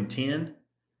you're working 10.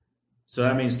 So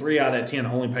that means 3 out of that 10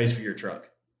 only pays for your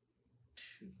truck.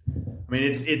 I mean,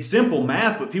 it's simple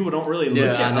math, but people don't really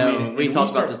look at it. I mean, we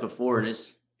talked about this before, and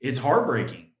it's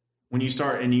heartbreaking when you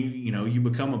start and you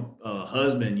become a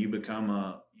husband, you become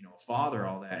a father,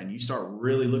 all that, and you start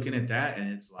really looking at that,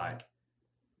 and it's like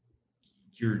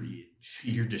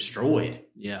you're destroyed.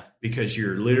 Yeah, because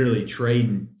you're literally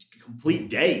trading complete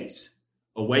days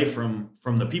away from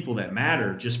the people that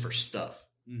matter just for stuff.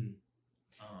 Mm-hmm.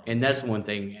 And that's one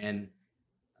thing, and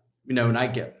and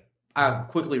I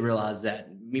quickly realized that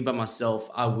me by myself,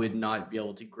 I would not be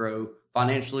able to grow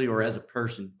financially or as a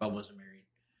person if I wasn't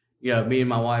married. Me and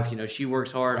my wife, she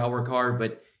works hard, I work hard,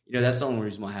 but that's the only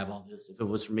reason why I have all this. If it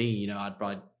was for me, I'd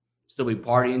probably still be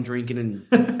partying, drinking, and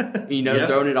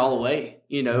throwing it all away.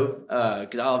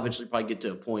 Because I'll eventually probably get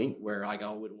to a point where I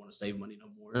wouldn't want to save money no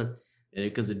more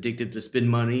because addicted to spend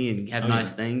money and have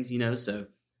nice things. So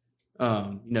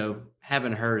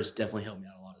having her has definitely helped me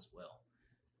out a lot as well.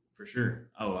 For sure.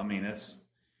 Oh, I mean, that's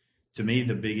to me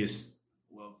the biggest.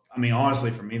 Well, I mean,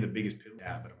 honestly, for me the biggest pill.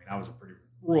 Yeah, but I mean, I was a pretty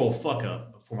royal fuck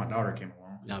up before my daughter came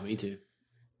along. No, me too.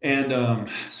 And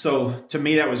so to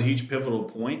me, that was a huge pivotal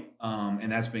point.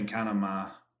 And that's been kind of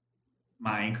my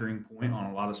anchoring point on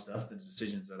a lot of stuff, the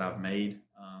decisions that I've made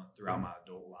throughout my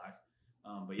adult life.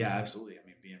 But yeah, absolutely. I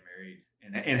mean, being married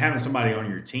and having somebody on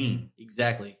your team.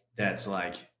 Exactly. That's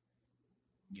like,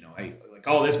 hey, like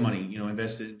all this money,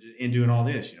 invested in doing all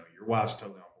this, your wife's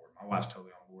totally on board. My wife's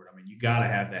totally on board. I mean, you got to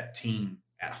have that team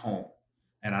at home.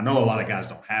 And I know a lot of guys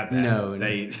don't have that. No.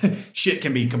 Shit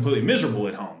can be completely miserable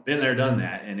at home. Been there, done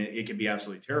that. And it can be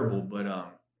absolutely terrible. But,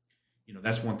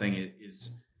 that's one thing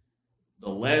is the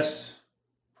less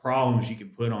problems you can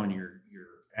put on your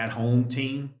at-home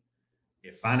team.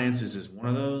 If finances is one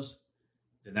of those,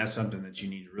 then that's something that you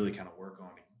need to really kind of work on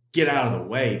to get out of the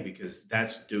way, because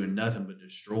that's doing nothing but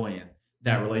destroying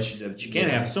that relationship that you can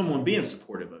have someone being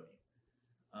supportive of you.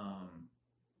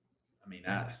 I mean,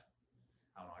 I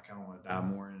kind of want to dive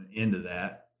more into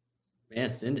that.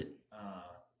 Man, send it.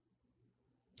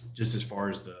 Just as far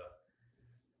as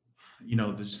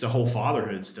just the whole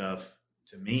fatherhood stuff,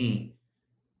 to me,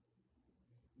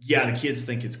 yeah, the kids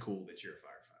think it's cool that you're a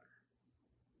firefighter.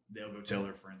 They'll go tell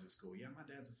their friends at school, yeah, my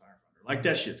dad's a firefighter. Like,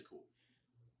 that shit's cool.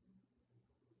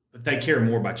 But they care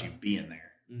more about you being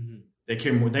there. Mm-hmm. They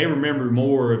care more. They remember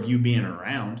more of you being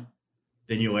around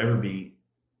than you'll ever be,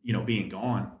 being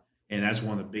gone. And that's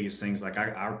one of the biggest things. Like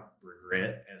I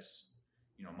regret, as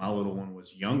my little one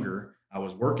was younger, I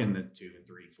was working the 2 and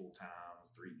 3 full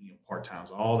times, 3 part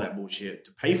times, all that bullshit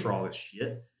to pay for all this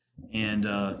shit. And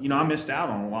I missed out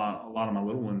on a lot of my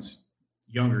little ones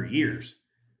younger years.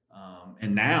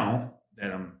 And now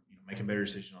that I'm making better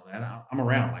decisions on that, I'm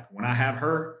around. Like when I have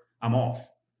her, I'm off.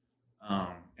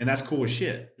 And that's cool as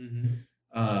shit.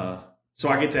 Mm-hmm. So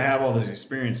I get to have all those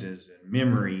experiences and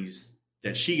memories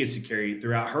that she gets to carry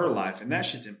throughout her life. And that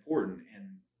shit's important.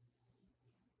 And,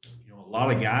 a lot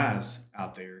of guys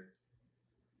out there,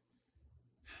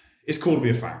 it's cool to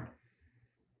be a fireman.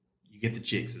 You get the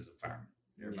chicks as a fireman.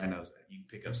 Everybody knows that. You can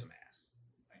pick up some ass.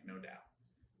 Like, no doubt.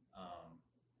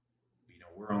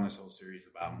 We're on this whole series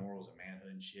about morals and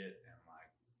manhood and shit. And like,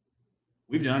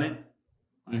 we've done it.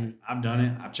 Like, I've done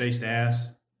it. I've chased ass,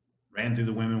 ran through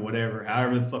the women, whatever,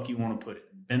 however the fuck you want to put it.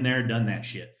 Been there, done that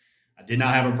shit. I did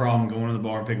not have a problem going to the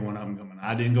bar, picking one up and coming.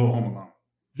 I didn't go home alone.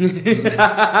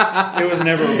 It was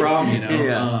never a problem,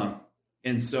 Yeah.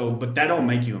 And so, but that don't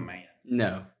make you a man.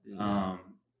 No.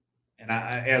 And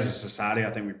I, as a society,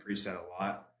 I think we preach that a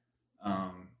lot.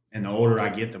 And the older I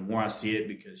get, the more I see it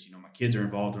because, my kids are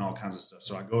involved in all kinds of stuff.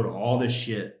 So I go to all this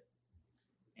shit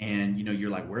and, you're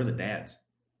like, where are the dads?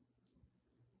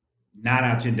 9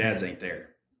 out of 10 dads ain't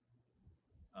there.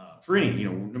 For any,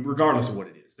 regardless of what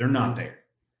it is, they're not there.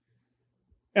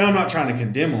 And I'm not trying to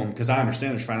condemn them because I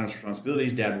understand there's financial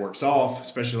responsibilities. Dad works off,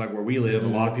 especially like where we live. A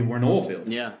lot of people are in the oil field.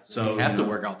 Yeah. So you have to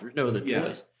work out. There's no other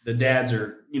choice. The dads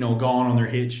are, gone on their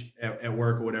hitch at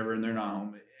work or whatever, and they're not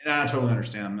home. And I totally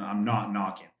understand. I'm not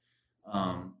knocking.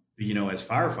 But, as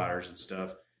firefighters and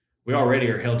stuff, we already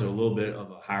are held to a little bit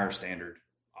of a higher standard,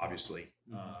 obviously,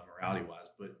 morality-wise.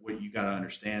 But what you got to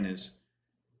understand is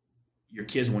your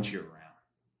kids want you around.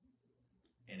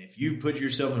 And if you put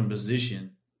yourself in a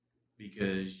position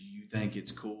because you think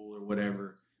it's cool or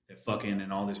whatever, that fucking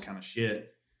and all this kind of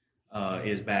shit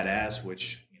is badass,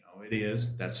 which, it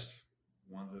is. That's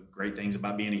one of the great things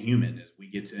about being a human is we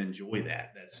get to enjoy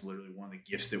that. That's literally one of the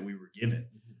gifts that we were given.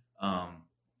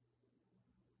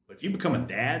 But if you become a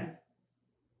dad,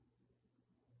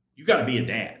 you got to be a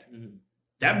dad. Mm-hmm.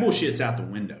 That bullshit's out the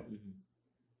window.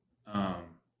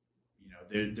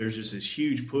 Mm-hmm. There's just this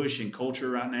huge push in culture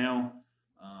right now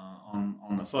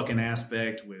on the fucking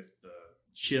aspect with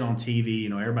shit on TV.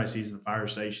 Everybody sees in the fire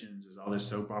stations is all this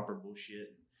soap opera bullshit,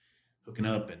 and hooking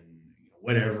up and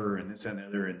whatever, and this and the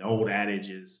other. And the old adage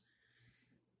is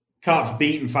cops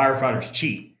beat and firefighters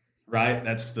cheat, right?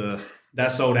 That's the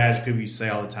old adage people used to say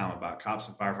all the time about cops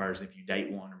and firefighters. If you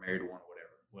date one or married one or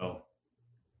whatever, well,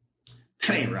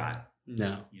 that ain't right.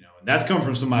 No, and that's come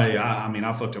from somebody.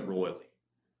 I fucked up royally.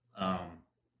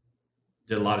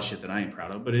 Did a lot of shit that I ain't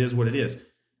proud of, but it is what it is.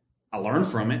 I learned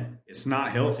from it. It's not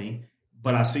healthy,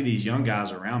 but I see these young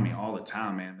guys around me all the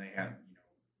time, man. They have,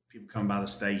 people come by the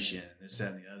station and this,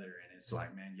 that, and the other. And it's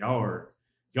like, man, y'all are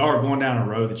going down a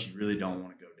road that you really don't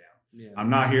want to go down. Yeah. I'm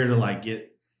not here to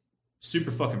get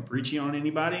super fucking preachy on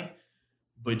anybody,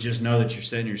 but just know that you're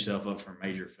setting yourself up for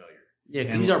major failure. Yeah.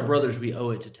 Cause these are brothers. We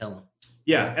owe it to tell them.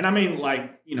 Yeah.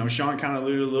 And Sean kind of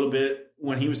alluded a little bit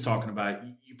when he was talking about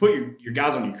you put your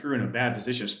guys on your crew in a bad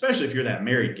position, especially if you're that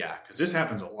married guy, because this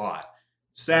happens a lot,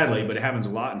 sadly, but it happens a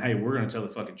lot. And hey, we're going to tell the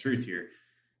fucking truth here.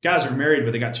 Guys are married,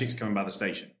 but they got chicks coming by the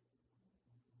station.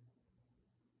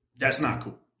 That's not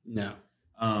cool. No.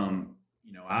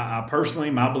 I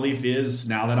personally, my belief is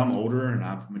now that I'm older and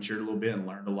I've matured a little bit and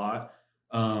learned a lot.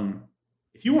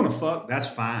 If you want to fuck, that's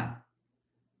fine.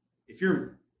 If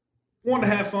you're wanting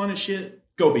to have fun and shit,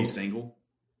 go be single.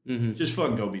 Mm-hmm. Just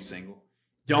fucking go be single.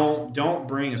 Don't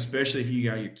bring, especially if you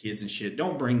got your kids and shit,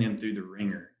 don't bring them through the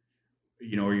ringer,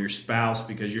 or your spouse,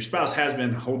 because your spouse has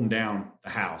been holding down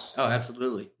the house. Oh,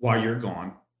 absolutely. While you're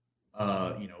gone.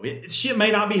 Shit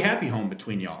may not be happy home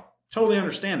between y'all. Totally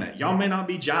understand that. Y'all may not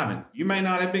be jiving. You may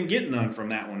not have been getting none from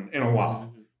that one in a while.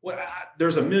 Mm-hmm. Well,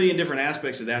 there's a million different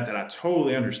aspects of that I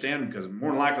totally understand because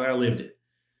more than likely I lived it.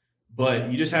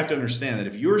 But you just have to understand that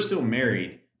if you're still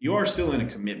married, you are still in a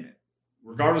commitment.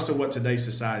 Regardless of what today's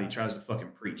society tries to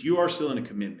fucking preach, you are still in a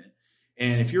commitment.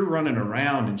 And if you're running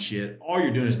around and shit, all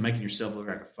you're doing is making yourself look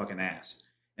like a fucking ass.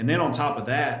 And then on top of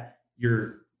that,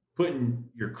 you're putting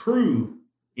your crew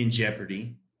in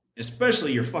jeopardy,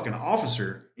 especially your fucking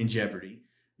officer in jeopardy,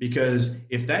 because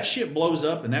if that shit blows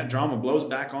up and that drama blows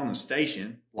back on the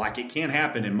station, like it can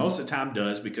happen and most of the time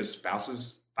does because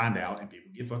spouses find out and people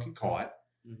get fucking caught,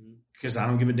 because I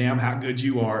don't give a damn how good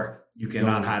you are. You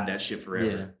cannot hide that shit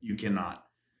forever. Yeah. You cannot.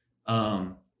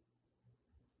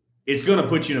 It's going to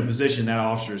put you in a position that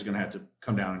officer is going to have to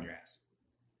come down on your ass.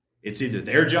 It's either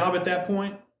their job at that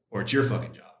point or it's your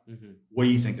fucking job. Mm-hmm. What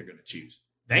do you think they're going to choose?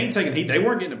 They ain't taking heat. They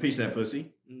weren't getting a piece of that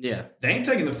pussy. Yeah. They ain't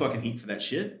taking the fucking heat for that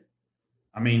shit.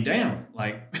 I mean, damn.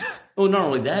 Like, well, not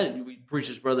only that, we preach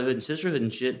this brotherhood and sisterhood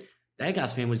and shit. That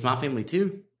guy's family is my family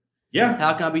too. Yeah.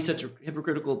 How can I be such a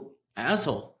hypocritical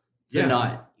asshole to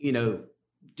not,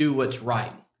 do what's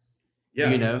right. Yeah.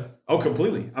 You know? Oh,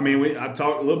 completely. I mean, I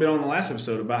talked a little bit on the last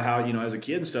episode about how, as a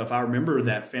kid and stuff, I remember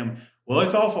that family. Well,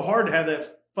 it's awful hard to have that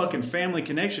fucking family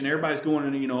connection. Everybody's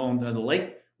going, on the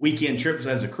lake weekend trips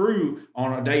as a crew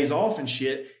on our days off and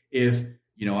shit. If,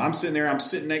 I'm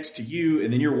sitting next to you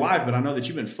and then your wife, but I know that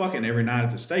you've been fucking every night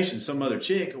at the station, some other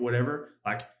chick or whatever.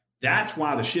 Like, that's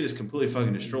why the shit is completely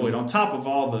fucking destroyed. On top of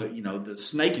all the, the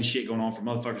snake and shit going on for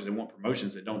motherfuckers that want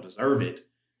promotions that don't deserve it.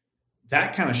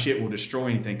 That kind of shit will destroy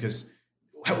anything because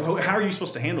how are you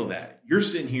supposed to handle that? You're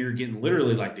sitting here getting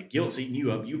literally like the guilt's eating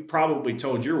you up. You probably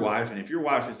told your wife, and if your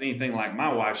wife is anything like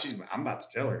my wife, I'm about to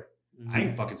tell her. I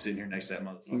ain't fucking sitting here next to that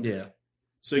motherfucker. Yeah.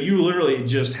 So you literally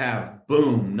just have,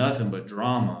 boom, nothing but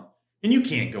drama. And you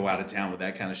can't go out of town with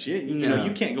that kind of shit.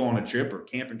 You can't go on a trip or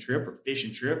camping trip or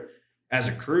fishing trip as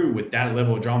a crew with that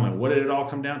level of drama. And what did it all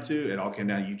come down to? It all came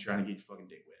down to you trying to get your fucking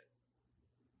dick wet.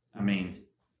 I mean...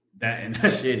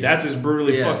 That's as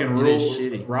brutally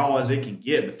fucking raw as it can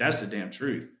get, but that's the damn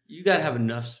truth. You got to have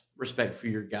enough respect for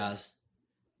your guys,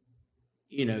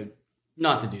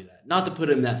 not to do that, not to put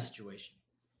them in that situation.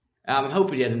 I'm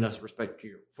hoping you had enough respect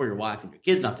for your wife and your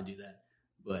kids not to do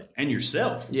that, and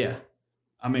yourself. Yeah,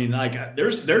 I mean, like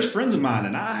there's friends of mine,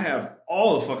 and I have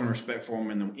all the fucking respect for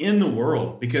them in the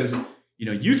world because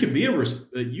you can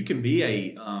be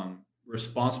a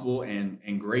responsible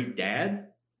and great dad.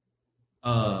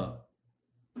 Through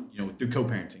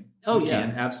co-parenting. Oh, you yeah.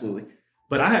 can, absolutely.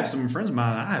 But I have some friends of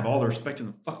mine, I have all the respect in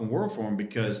the fucking world for them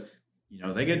because,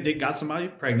 they got somebody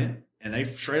pregnant and they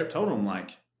straight up told them,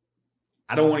 like,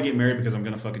 I don't want to get married because I'm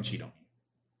going to fucking cheat on you.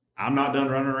 I'm not done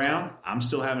running around. I'm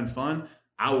still having fun.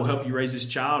 I will help you raise this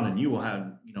child and you will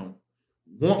have,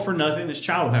 want for nothing. This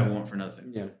child will have want for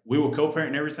nothing. Yeah. We will co-parent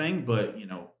and everything, but,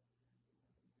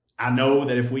 I know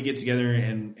that if we get together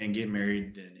and get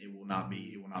married, then it will not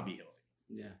be healthy.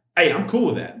 Yeah. Hey, I'm cool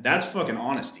with that. That's fucking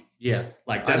honesty. Yeah.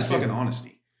 Like, that's fucking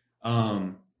honesty.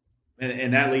 And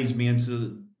that leads me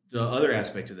into the other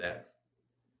aspect of that.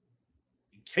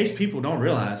 In case people don't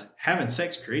realize, having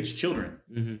sex creates children.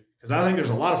 Because I think there's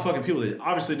a lot of fucking people that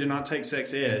obviously did not take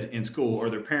sex ed in school or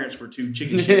their parents were too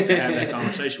chicken shit to have that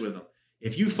conversation with them.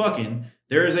 If you fucking,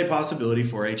 there is a possibility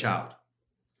for a child.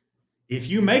 If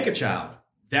you make a child,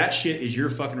 that shit is your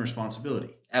fucking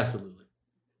responsibility. Absolutely.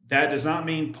 That does not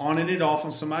mean pawning it off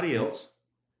on somebody else.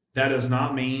 That does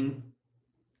not mean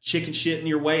chicken shitting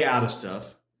your way out of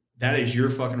stuff. That is your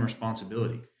fucking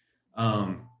responsibility.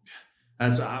 I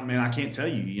can't tell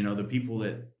you, the people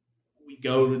that we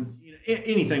go to,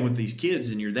 anything with these kids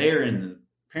and you're there and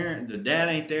the dad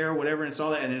ain't there or whatever. And it's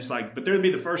all that. And it's like, but they'll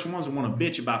be the first ones that want to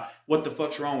bitch about what the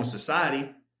fuck's wrong with society.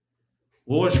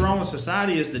 Well, what's wrong with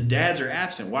society is the dads are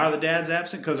absent. Why are the dads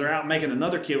absent? Because they're out making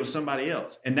another kid with somebody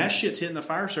else. And that shit's hitting the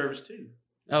fire service too.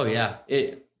 Oh, yeah.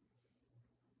 It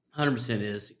 100%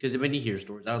 is. Because when you hear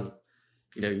stories,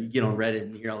 you get on Reddit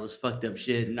and hear all this fucked up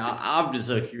shit. And I'm just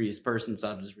a curious person,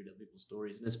 so I just read up people's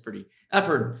stories. And it's I've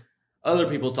heard other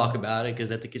people talk about it because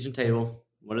at the kitchen table,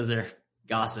 what is there?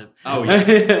 Gossip. Oh,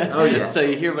 yeah. Oh, yeah. So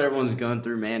you hear what everyone's going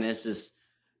through, man. It's just,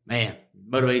 man,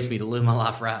 motivates me to live my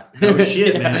life right. No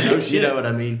shit, man. No shit. You know what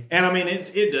I mean? And I mean,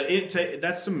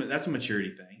 that's a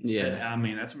maturity thing. Yeah. I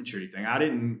mean, that's a maturity thing. I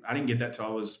didn't get that till I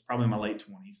was probably in my late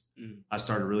 20s. I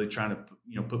started really trying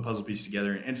to, put puzzle pieces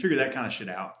together and figure that kind of shit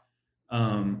out.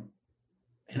 And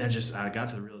I got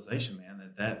to the realization,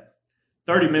 man, that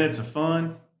 30 minutes of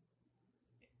fun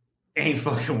ain't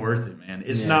fucking worth it, man.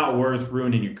 It's not worth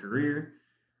ruining your career,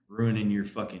 ruining your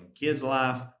fucking kid's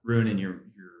life, ruining your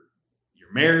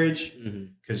marriage.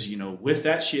 Because, with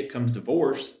that shit comes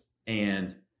divorce.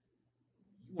 And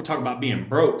we'll talk about being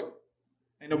broke.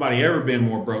 Ain't nobody ever been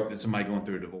more broke than somebody going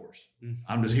through a divorce.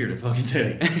 I'm just here to fucking tell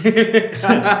you.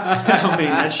 I mean,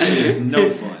 that shit is no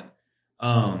fun.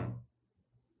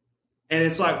 And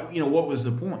it's like, what was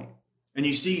the point? And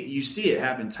you see it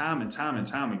happen time and time and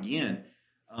time again.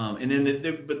 And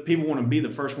then but people want to be the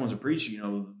first ones to preach,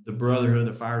 the brotherhood,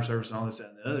 the fire service, and all this,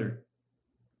 that, and the other.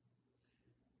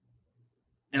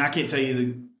 And I can't tell you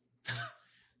the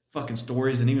fucking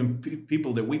stories, and even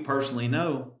people that we personally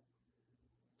know.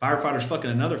 Firefighters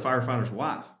fucking another firefighter's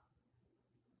wife.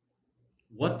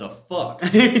 What the fuck?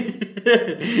 Dude,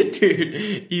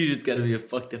 you just got to be a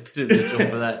fucked up individual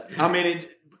for that. I mean,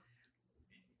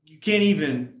 you can't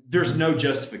even... There's no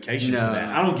justification for that.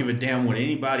 I don't give a damn what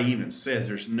anybody even says.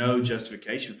 There's no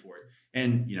justification for it.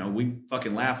 And, we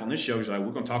fucking laugh on this show. It's like,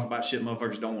 we're going to talk about shit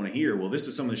motherfuckers don't want to hear. Well, this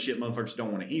is some of the shit motherfuckers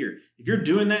don't want to hear. If you're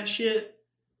doing that shit,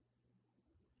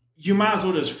 you might as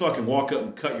well just fucking walk up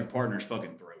and cut your partner's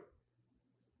fucking throat.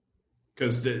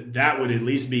 Because that would at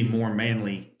least be more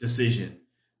manly decision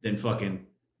than fucking,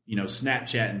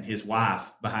 Snapchatting his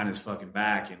wife behind his fucking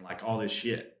back and like all this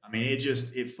shit. I mean,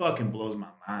 it fucking blows my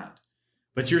mind.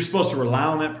 But you're supposed to rely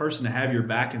on that person to have your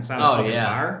back inside a fucking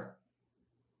fire.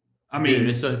 I mean, dude,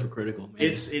 it's so hypocritical, man.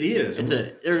 It is.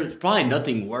 There's probably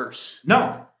nothing worse.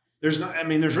 No, there's not. I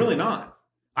mean, there's really not.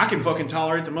 I can fucking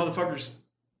tolerate the motherfuckers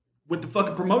with the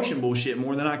fucking promotion bullshit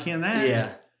more than I can that. Yeah.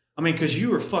 I mean, because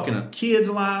you are fucking up kids'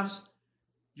 lives.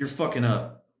 You're fucking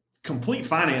up complete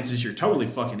finances. You're totally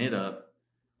fucking it up.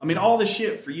 I mean, all this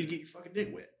shit for you to get your fucking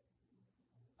dick wet.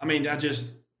 I mean, I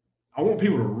want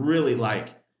people to really like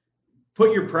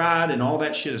put your pride and all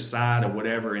that shit aside or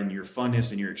whatever and your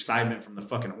funness and your excitement from the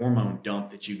fucking hormone dump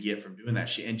that you get from doing that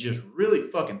shit and just really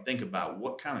fucking think about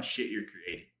what kind of shit you're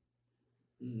creating.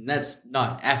 That's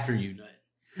not after you nut.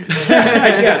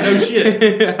 Yeah, no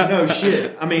shit. No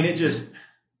shit. I mean, it's just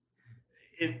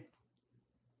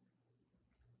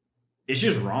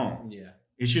wrong. Yeah.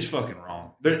 It's just fucking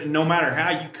wrong. No matter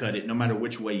how you cut it, no matter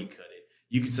which way you cut it,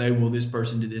 you can say, well, this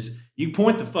person did this. You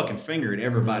point the fucking finger at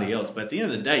everybody else, but at the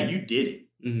end of the day, you did it.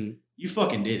 Mm-hmm. You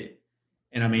fucking did it.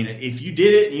 And I mean, if you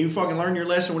did it and you fucking learned your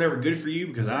lesson, whatever, good for you,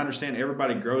 because I understand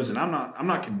everybody grows, and I'm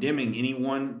not condemning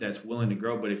anyone that's willing to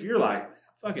grow, but if you're like,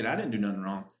 fuck it, I didn't do nothing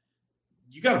wrong,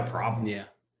 you got a problem. Yeah.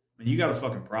 I mean, you got a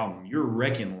fucking problem. You're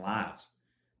wrecking lives.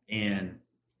 And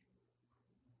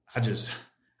I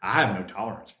have no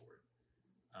tolerance for it.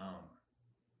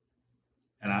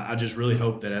 And I just really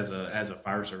hope that as a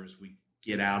fire service, we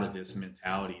get out of this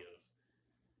mentality of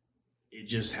it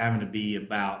just having to be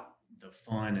about the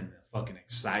fun and the fucking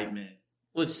excitement.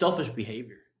 Well, it's selfish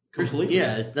behavior. Completely.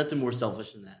 Yeah, it's nothing more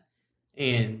selfish than that.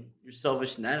 And you're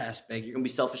selfish in that aspect. You're going to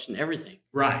be selfish in everything.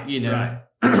 Right.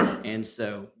 Right. And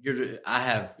so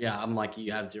I'm like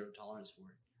you. I have zero tolerance for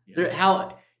it. Yeah.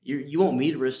 How you want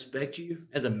me to respect you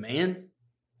as a man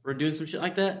for doing some shit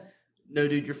like that? No,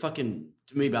 dude, you're fucking,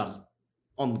 to me, about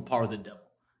on the par of the devil.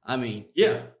 I mean,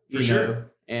 yeah, for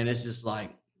sure. And it's just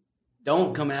like,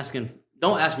 don't ask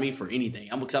me for anything.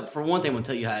 For one thing, I'm going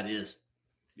to tell you how it is.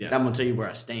 Yeah. And I'm going to tell you where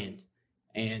I stand.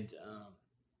 And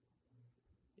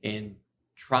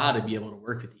try to be able to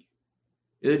work with you.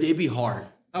 It'd be hard.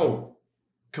 Oh,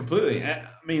 completely. I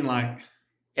mean, like,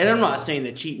 and I'm not saying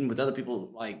that cheating with other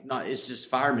people, it's just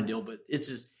fireman deal, but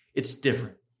it's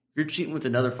different. If you're cheating with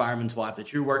another fireman's wife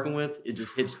that you're working with, it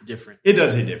just hits different. It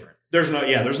does hit different. There's no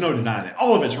denying it.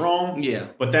 All of it's wrong. Yeah.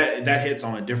 But that hits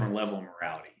on a different level of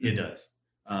morality. It does.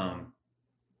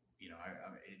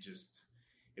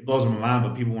 It blows my mind,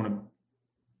 but people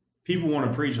want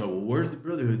to preach, well, where's the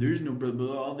brotherhood? There's no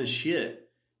brotherhood, all this shit.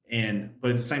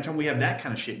 But at the same time, we have that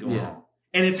kind of shit going on.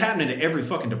 And it's happening to every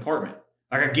fucking department.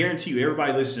 Like, I guarantee you,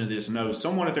 everybody listening to this knows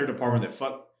someone at their department that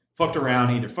fucked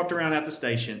around at the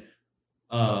station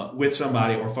with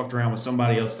somebody, or fucked around with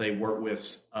somebody else they work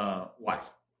with,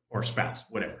 wife or spouse,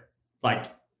 whatever.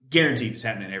 Like, guaranteed it's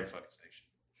happening at every fucking station.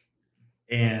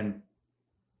 And,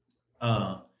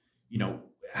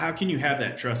 how can you have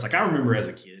that trust? Like, I remember as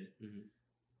a kid,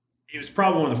 it was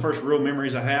probably one of the first real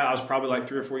memories I had. I was probably like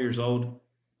 3 or 4 years old,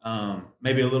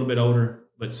 maybe a little bit older,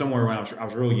 but somewhere when I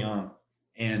was real young.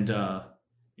 And, the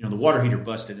water heater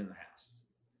busted in the house.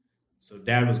 So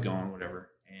Dad was gone, whatever,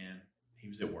 and he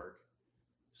was at work.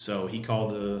 So he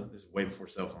called this is way before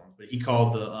cell phones, but he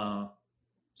called the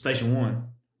Station 1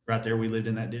 right there. We lived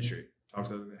in that district. Talked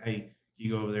to them, hey, can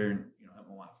you go over there and help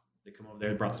my wife? They come over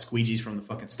there, brought the squeegees from the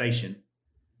fucking station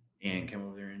and came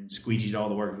over there and squeegeed all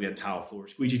the water. We had tile floor,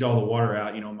 squeegeed all the water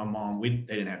out. My mom, they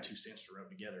didn't have 2 cents to rub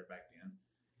together back then.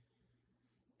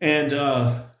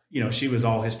 And, she was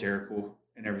all hysterical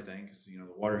and everything because, the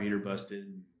water heater busted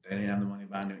and they didn't have the money to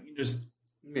buy new. It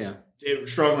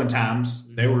was struggling times.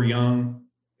 Mm-hmm. They were young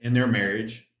in their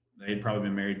marriage. They had probably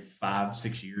been married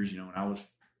 5-6 years, when I was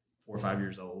 4 or 5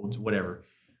 years old, whatever.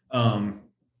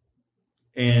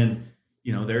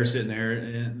 They're sitting there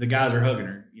and the guys are hugging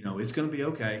her. It's going to be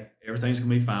okay. Everything's going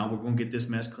to be fine. We're going to get this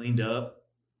mess cleaned up.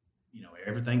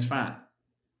 Everything's fine.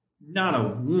 Not a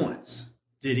once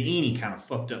did any kind of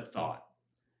fucked up thought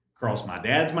cross my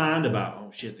dad's mind about,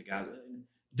 oh shit, the guys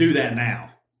do that now.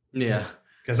 Yeah.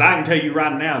 Because I can tell you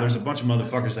right now, there's a bunch of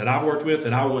motherfuckers that I've worked with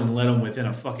that I wouldn't let them within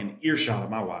a fucking earshot of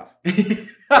my wife.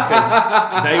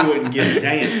 Because they wouldn't give a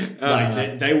damn.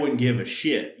 Like, they wouldn't give a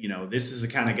shit. This is the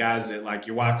kind of guys that, like,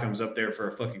 your wife comes up there for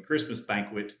a fucking Christmas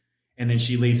banquet and then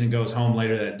she leaves and goes home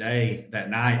later that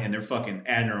night, and they're fucking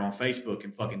adding her on Facebook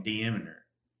and fucking DMing her.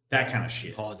 That kind of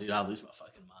shit. Oh, dude, I lose my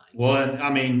fucking mind. Well,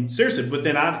 I mean, seriously, but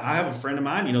then I have a friend of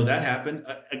mine, that happened.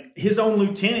 His own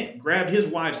lieutenant grabbed his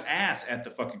wife's ass at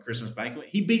the fucking Christmas banquet.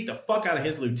 He beat the fuck out of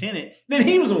his lieutenant. Then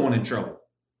he was the one in trouble.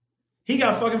 He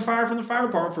got fucking fired from the fire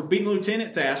department for beating the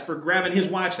lieutenant's ass for grabbing his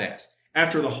wife's ass.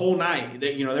 After the whole night, that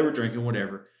they were drinking,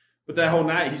 whatever. But that whole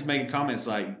night, he's making comments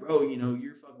like, bro,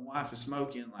 your fucking wife is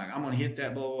smoking. Like, I'm going to hit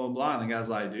that, blah, blah, blah. And the guy's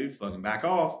like, dude, fucking back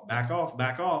off, back off,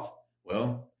 back off.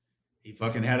 Well, he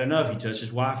fucking had enough. He touched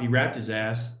his wife. He wrapped his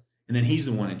ass. And then he's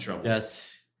the one in trouble.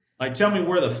 Yes. Like, tell me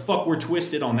where the fuck we're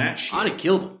twisted on that shit. I'd have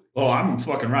killed him. Oh, I'm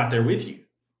fucking right there with you.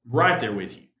 Right there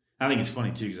with you. I think it's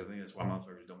funny, too, because I think that's why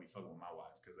motherfuckers don't be fucking with my wife.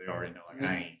 Because they already know, like,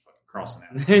 I ain't fucking crossing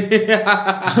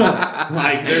that.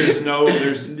 Like, there's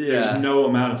no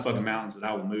amount of fucking mountains that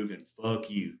I will move and fuck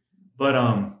you. But,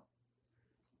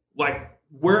 like,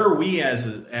 where are we as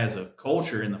a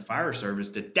culture in the fire service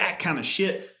that kind of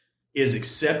shit is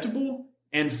acceptable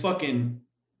and fucking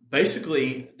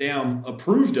basically damn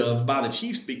approved of by the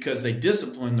chiefs because they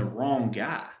discipline the wrong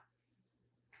guy.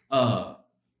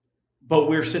 But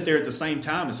we're sit there at the same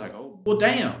time. It's like, oh, well,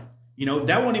 damn.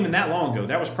 That wasn't even that long ago.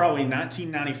 That was probably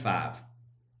 1995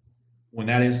 when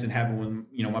that incident happened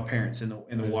with, my parents in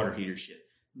the water heater shit.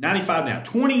 95 now,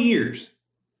 20 years.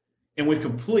 And we've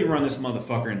completely run this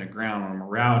motherfucker in the ground on a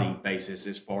morality basis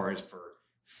as far as for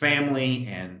family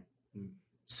and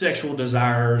sexual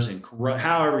desires and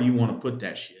however you want to put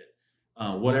that shit.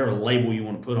 Whatever label you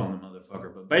want to put on the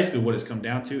motherfucker. But basically what it's come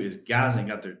down to is guys ain't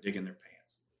got their dick in their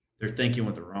pants. They're thinking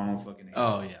with the wrong fucking head.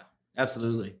 Oh, yeah.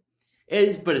 Absolutely.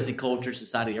 But it's the culture,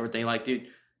 society, everything. Like, dude,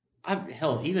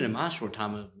 even in my short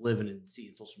time of living and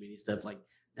seeing social media stuff, like,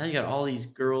 now you got all these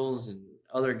girls and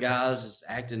other guys just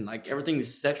acting like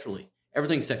everything's sexual.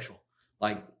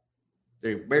 Like,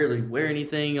 they barely wear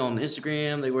anything on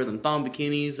Instagram. They wear them thong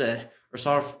bikinis that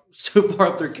are so far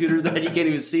up their cooter that you can't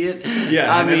even see it.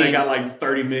 Yeah, I mean, they got like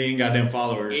 30 million goddamn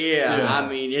followers. Yeah, I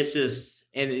mean, it's just,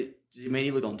 you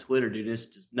look on Twitter, dude, it's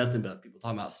just nothing but people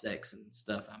talking about sex and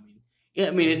stuff.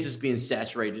 It's just being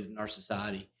saturated in our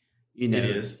society. It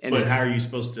is. But how are you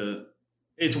supposed to?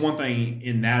 It's one thing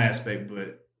in that aspect,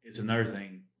 but it's another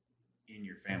thing in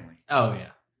your family. Oh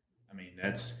yeah. I mean,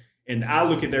 and I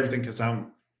look at everything because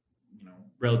I'm,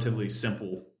 relatively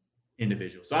simple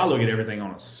individual. So I look at everything on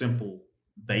a simple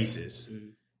basis. Mm-hmm.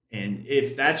 And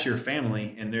if that's your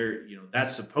family and they're,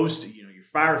 that's supposed to, your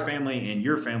fire family and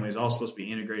your family is all supposed to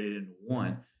be integrated into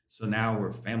one. So now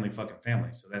we're family. So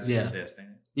that's incest, ain't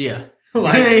it? Yeah.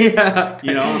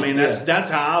 That's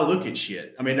how I look at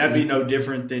shit. I mean, that'd be no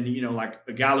different than, like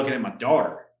a guy looking at my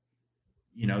daughter.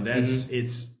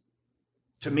 It's,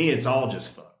 to me, it's all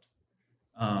just fucked.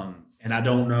 And I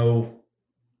don't know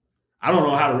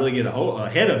how to really get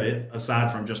ahead of it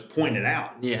aside from just pointing it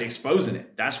out, exposing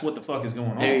it. That's what the fuck is going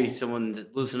on. Maybe someone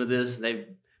that listen to this, they've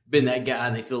been that guy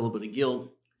and they feel a little bit of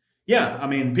guilt. Yeah, I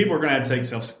mean, people are going to have to take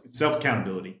self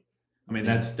accountability. I mean,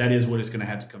 that is what it's going to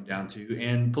have to come down to,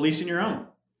 and policing your own.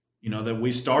 That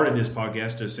we started this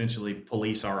podcast to essentially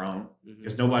police our own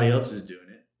because nobody else is doing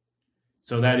it.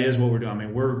 So that is what we're doing. I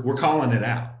mean, we're calling it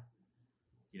out.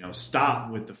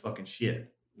 Stop with the fucking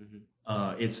shit.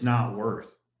 Mm-hmm. It's not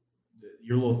worth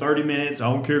your little 30 minutes.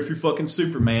 I don't care if you're fucking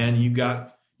Superman. You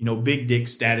got, big dick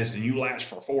status and you last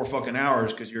for 4 fucking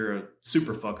hours because you're a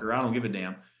super fucker. I don't give a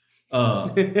damn.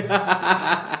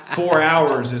 4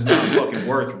 hours is not fucking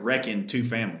worth wrecking 2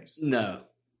 families. No.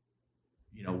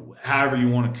 However you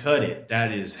want to cut it,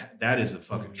 that is the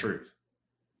fucking truth.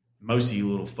 Most of you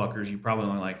little fuckers, you probably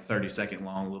only like 30-second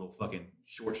long little fucking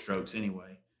short strokes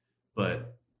anyway.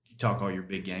 But you talk all your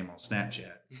big game on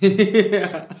Snapchat.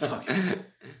 Yeah. Fucking.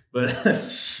 But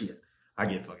shit, I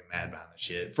get fucking mad behind the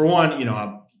shit. For one, I don't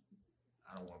want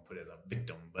to put it as a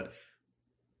victim, but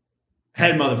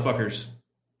had motherfuckers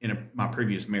in my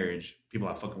previous marriage, people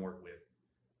I fucking work with,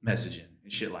 messaging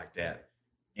and shit like that.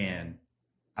 And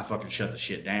I fucking shut the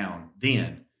shit down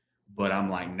then. But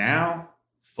I'm like, now,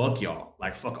 fuck y'all.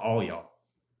 Like, fuck all y'all.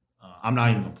 I'm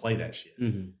not even going to play that shit.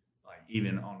 Mm-hmm. Like,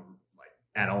 even on,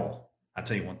 at all. I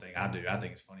tell you one thing I do. I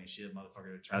think it's funny as shit.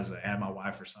 Motherfucker that tries to add my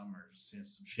wife or something or send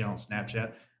some shit on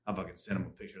Snapchat, I fucking send him a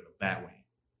picture of the Batwing.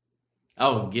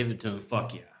 Oh, give it to him.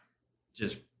 Fuck yeah.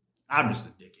 I'm just a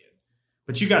dickhead.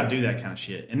 But you got to do that kind of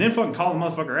shit. And then fucking call the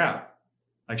motherfucker out.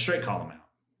 Like, straight call him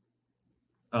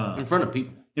out. In front of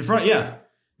people. Yeah.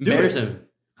 Embarrass him.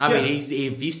 I mean,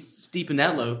 if he's steeping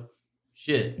that low,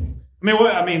 shit.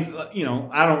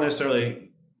 I don't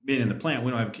necessarily, being in the plant,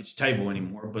 we don't have a kitchen table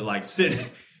anymore, but like sitting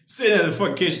at the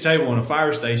fucking kitchen table on a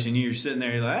fire station, you're sitting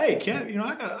there, you're like, hey, Kev,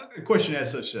 I got a question to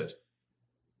ask such.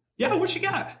 Yeah, what you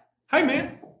got? Hey,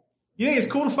 man, you think it's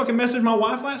cool to fucking message my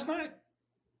wife last night?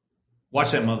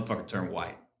 Watch that motherfucker turn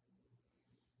white.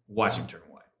 Watch him turn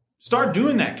white. Start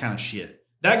doing that kind of shit.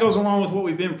 That goes along with what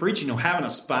we've been preaching, having a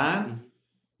spine.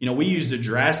 We use the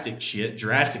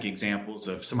drastic examples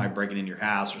of somebody breaking in your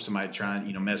house or somebody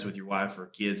trying, mess with your wife or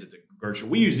kids at the virtual.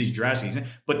 We use these drastic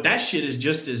examples, but that shit is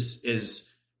just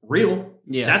as real.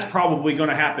 Yeah. That's probably going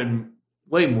to happen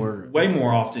way more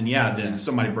often, than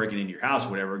somebody breaking into your house or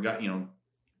whatever. I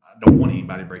don't want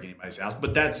anybody breaking anybody's house,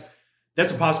 but that's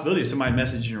a possibility of somebody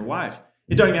messaging your wife.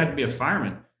 It doesn't even have to be a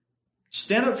fireman.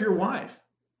 Stand up for your wife.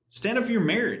 Stand up for your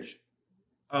marriage.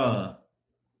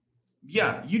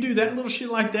 You do that little shit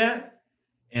like that,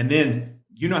 and then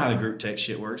you know how the group text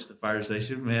shit works. The fire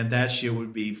station, man, that shit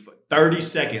would be 30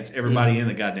 seconds. Everybody in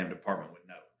the goddamn department would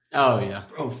know. Oh yeah,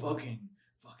 bro, fucking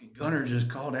Gunner just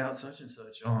called out such and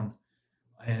such on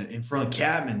and in front of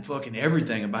Captain, fucking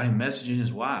everything about him messaging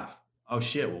his wife. Oh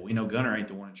shit! Well, we know Gunner ain't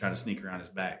the one to try to sneak around his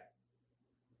back.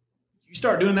 You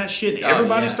start doing that shit.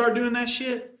 Everybody start doing that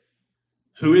shit.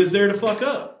 Who is there to fuck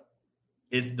up?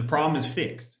 The problem is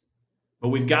fixed. But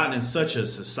we've gotten in such a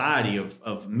society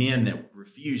of men that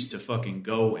refuse to fucking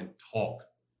go and talk.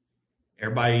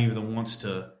 Everybody either wants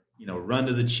to, run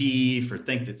to the chief or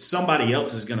think that somebody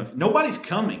else is going to. Nobody's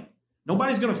coming.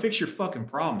 Nobody's going to fix your fucking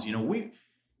problems. We,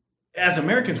 as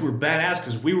Americans, we're badass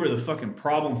because we were the fucking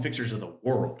problem fixers of the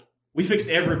world. We fixed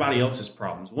everybody else's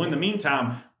problems. Well, in the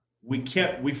meantime,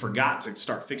 we forgot to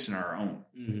start fixing our own.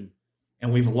 Mm-hmm.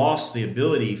 And we've lost the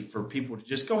ability for people to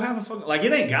just go have a fucking, like,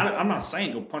 it ain't got it. I'm not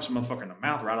saying go punch a motherfucker in the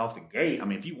mouth right off the gate. I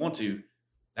mean, if you want to,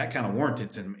 that kind of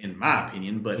warrants it in my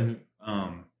opinion, but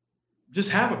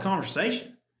just have a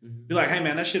conversation. Mm-hmm. Be like, hey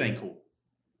man, that shit ain't cool.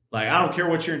 Like, I don't care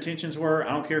what your intentions were.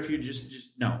 I don't care if you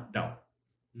no, don't.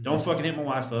 Mm-hmm. Don't fucking hit my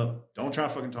wife up. Don't try to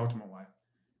fucking talk to my wife.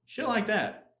 Shit like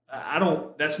that. I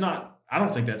don't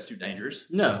think that's too dangerous.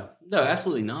 No,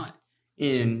 absolutely not.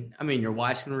 And I mean, your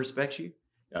wife's going to respect you.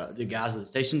 The guys at the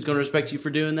station's going to respect you for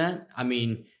doing that. I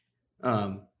mean,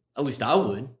 at least I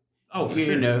would. Oh, for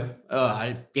sure.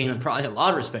 I gain probably a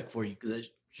lot of respect for you because it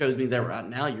shows me that right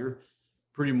now you're a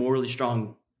pretty morally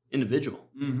strong individual.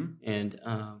 Mm-hmm. And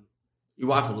your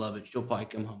wife would love it. She'll probably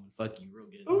come home and fuck you real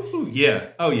good. Ooh,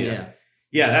 yeah. Oh, yeah.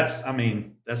 Yeah, that's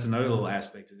another little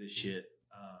aspect of this shit.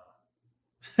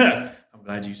 I'm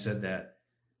glad you said that.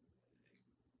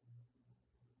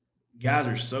 Guys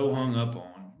are so hung up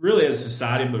on, really as a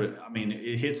society, but I mean,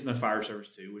 it hits in the fire service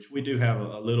too, which we do have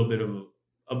a little bit of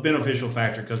a beneficial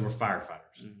factor because we're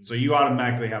firefighters. Mm-hmm. So you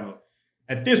automatically have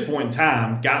at this point in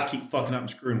time, guys keep fucking up and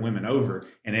screwing women over,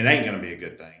 and it ain't going to be a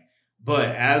good thing.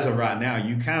 But as of right now,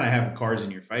 you kind of have the cards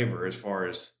in your favor as far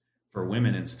as for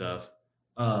women and stuff.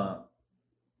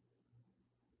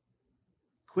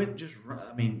 Quit just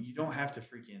you don't have to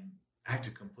freaking act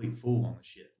a complete fool on the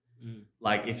shit. Mm.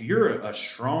 Like, if you're a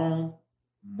strong,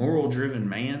 moral-driven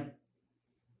man,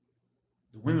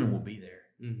 the women will be there.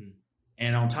 Mm-hmm.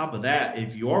 And on top of that,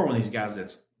 if you are one of these guys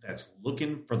that's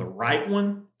looking for the right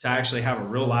one to actually have a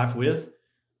real life with,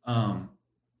 I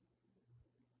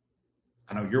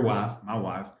know your wife, my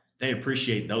wife, they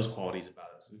appreciate those qualities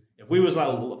about us. If we was like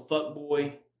little fuck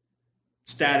boy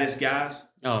status guys,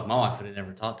 oh, my wife would have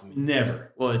never talked to me.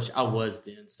 Never. Well, I was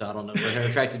then, so I don't know what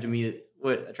attracted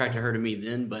her to me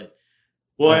then, but.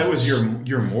 Well, it was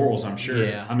your morals, I'm sure.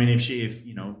 Yeah. I mean, if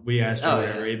we asked her,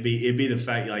 whatever, it'd be the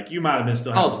fact, like, you might have been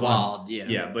still having fun. Wild, yeah.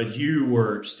 Yeah, but you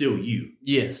were still you.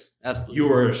 Yes, absolutely. You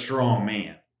were a strong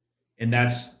man. And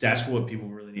that's what people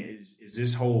really need is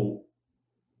this whole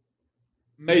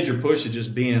major push of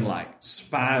just being like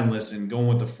spineless and going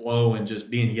with the flow and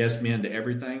just being yes men to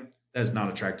everything. That's not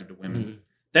attractive to women.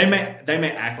 Mm-hmm. They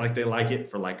may act like they like it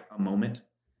for like a moment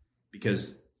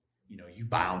because, you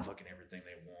buy them fucking everything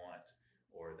they want,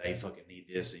 or they fucking need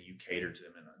this and you cater to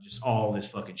them and just all this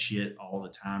fucking shit all the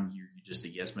time. You're just a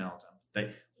yes man all the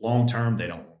time. Long term, they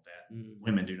don't want that. Mm-hmm.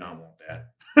 Women do not want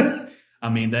that. I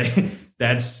mean,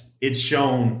 it's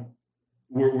shown.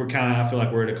 We're kind of, I feel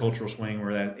like we're at a cultural swing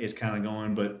where that is kind of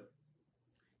going, but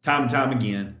time and time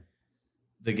again,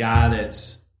 the guy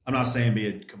I'm not saying be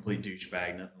a complete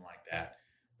douchebag, nothing like that,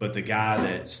 but the guy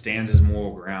that stands his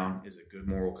moral ground is a good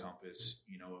moral compass,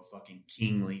 a fucking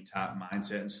kingly type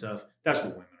mindset and stuff. That's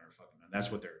what women are fucking doing.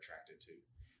 That's what they're attracted to,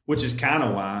 which is kind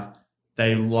of why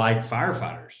they like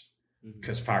firefighters,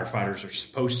 because firefighters are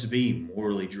supposed to be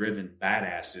morally driven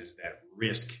badasses that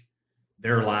risk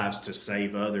their lives to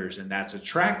save others, and that's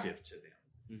attractive to them.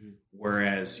 Mm-hmm.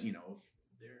 Whereas, if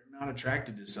they're not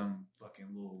attracted to some fucking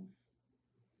little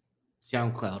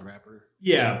SoundCloud rapper.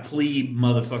 Yeah, plebe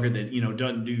motherfucker that,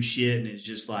 doesn't do shit and is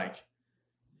just like,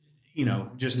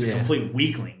 just a complete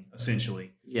weakling,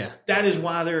 essentially. Yeah. That is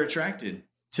why they're attracted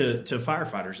to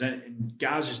firefighters. And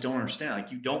guys just don't understand.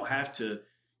 Like, you don't have to,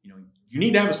 you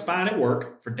need to have a spine at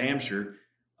work for damn sure.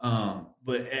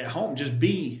 But at home, just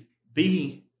be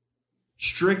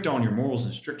strict on your morals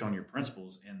and strict on your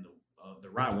principles. And the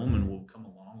right woman will come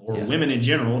along, or Yeah. women in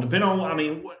general, depending on, I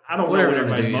mean, I don't know Whatever what they're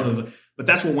gonna everybody's do, motive, but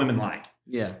that's what women like.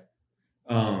 Yeah.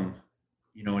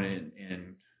 You know,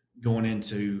 and going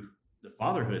into the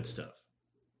fatherhood stuff,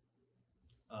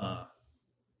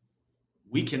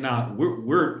 we cannot,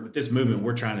 we're with this movement,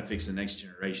 we're trying to fix the next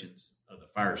generations of the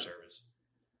fire service.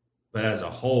 But as a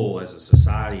whole, as a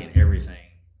society and everything,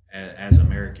 as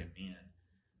American men,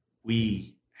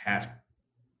 we have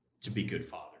to be good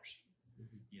fathers.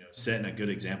 You know, setting a good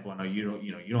example. I know you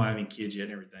don't have any kids yet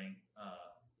and everything.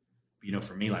 But, you know,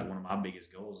 for me, like one of my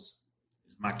biggest goals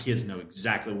is my kids know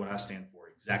exactly what I stand for,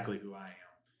 exactly who I am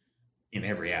in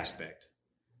every aspect.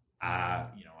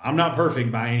 I'm not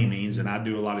perfect by any means, and I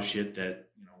do a lot of shit that,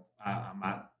 you know, I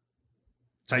might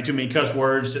say too many cuss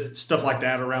words, stuff like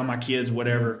that around my kids,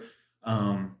 whatever.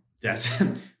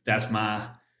 That's my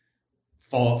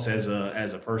faults as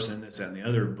a person, this, that, and the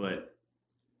other. But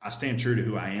I stand true to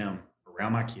who I am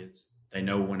around my kids. They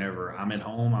know whenever I'm at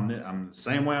home, I'm the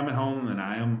same way I'm at home than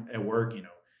I am at work. You know,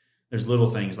 there's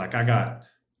little things like I got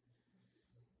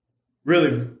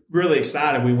really, really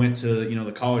excited. We went to, you know,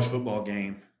 the college football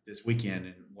game this weekend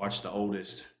and watched the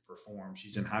oldest perform.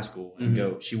 She's in high school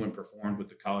and she went and performed with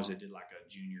the college. They did like a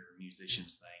junior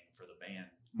musicians thing for the band,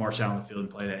 march out on the field and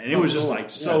play that. And it was just like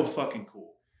so fucking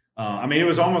cool. I mean, it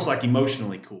was almost like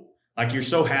emotionally cool. Like you're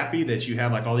so happy that you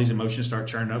have like all these emotions start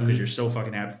churning up because you're so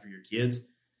fucking happy for your kids.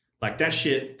 Like that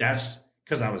shit, that's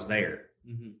because I was there.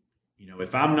 You know,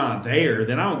 if I'm not there,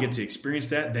 then I don't get to experience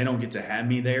that. They don't get to have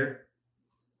me there.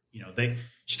 You know,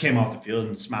 she came off the field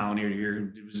and smiling ear to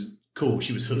ear. It was cool.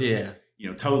 She was hooked. Yeah. You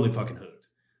know, totally fucking hooked.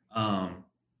 And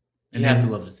you have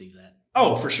to love to see that.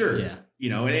 Oh, for sure. Yeah. You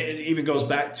know, and it even goes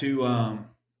back to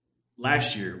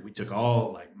last year. We took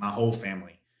my whole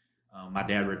family. My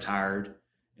dad retired,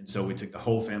 and so we took the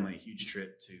whole family a huge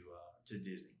trip to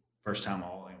Disney. First time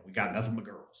and we got nothing but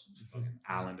girls. It's a fucking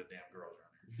island of damn girls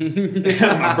around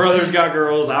here. My brother's got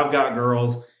girls. I've got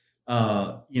girls.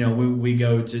 You know, we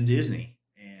go to Disney,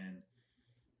 and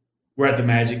we're at the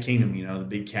Magic Kingdom. You know, the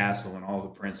big castle and all the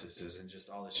princesses and just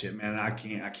all the shit. Man, I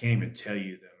can't even tell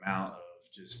you the amount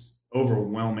of just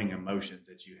overwhelming emotions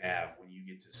that you have when you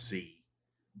get to see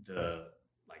the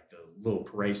little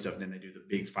parade stuff. And then they do the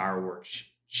big fireworks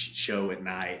show at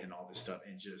night and all this stuff.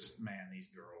 And just, man, these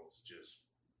girls just,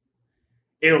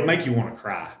 it'll make you want to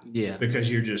cry. Yeah.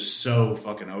 Because you're just so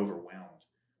fucking overwhelmed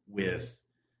with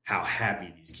how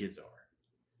happy these kids are.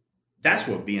 That's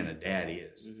what being a dad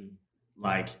is.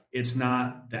 Like, it's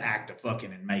not the act of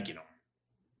fucking and making them.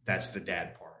 That's the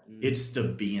dad part. It's the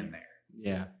being there.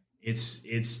 Yeah.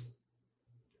 It's,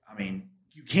 I mean,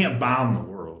 you can't buy them the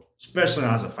world, especially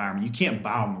as a fireman. You can't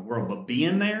buy them the world, but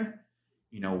being there,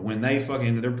 you know, when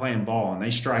they're playing ball and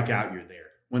they strike out, you're there.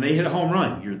 When they hit a home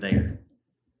run, you're there.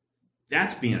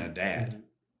 That's being a dad.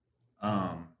 You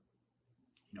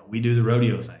know, we do the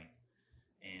rodeo thing,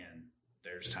 and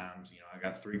there's times, you know, I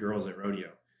got 3 girls at rodeo.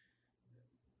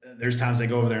 There's times they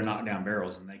go over there and knock down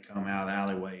barrels, and they come out of the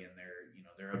alleyway and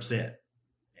they're upset,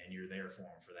 and you're there for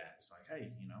them for that. It's like,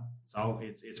 hey, you know,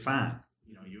 it's fine.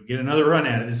 You know, you'll get another run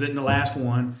at it. This isn't the last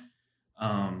one.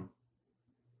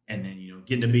 And then, you know,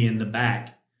 getting to be in the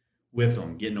back with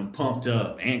them, getting them pumped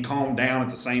up and calmed down at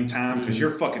the same time because you're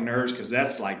fucking nervous, because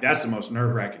that's the most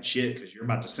nerve-wracking shit, because you're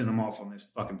about to send them off on this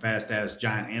fucking fast-ass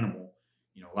giant animal.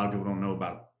 You know, a lot of people don't know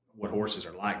about what horses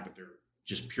are like, but they're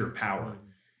just pure power.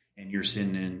 And you're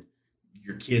sending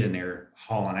your kid in there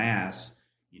hauling ass,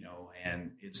 you know,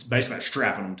 and it's basically like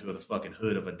strapping them to the fucking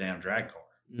hood of a damn drag car.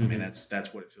 I mean,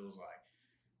 that's what it feels like.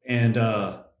 And,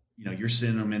 you know, you're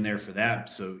sending them in there for that.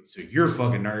 So you're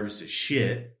fucking nervous as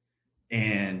shit.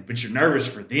 But you're nervous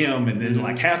for them. And then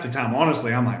like half the time,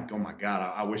 honestly, I'm like, oh my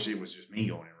God, I wish it was just me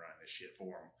going and running this shit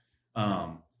for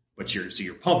them. But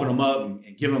you're pumping them up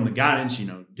and giving them the guidance, you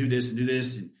know, do this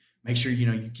and make sure, you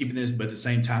know, you're keeping this. But at the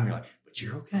same time, you're like, but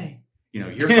you're okay. You know,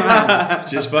 you're fine.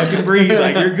 Just fucking breathe.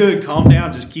 Like, you're good. Calm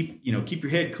down. Just keep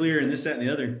your head clear and this, that, and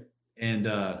the other. And,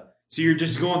 so you're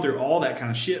just going through all that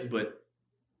kind of shit. But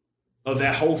of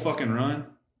that whole fucking run,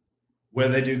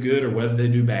 whether they do good or whether they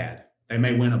do bad, they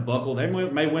may win a buckle, they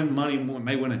may win money,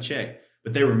 may win a check,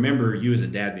 but they remember you as a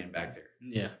dad being back there.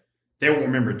 Yeah. They won't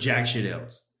remember jack shit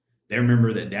else. They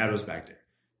remember that dad was back there.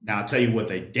 Now, I'll tell you what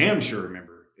they damn sure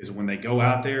remember is when they go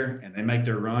out there and they make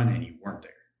their run and you weren't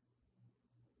there.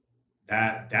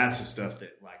 That's the stuff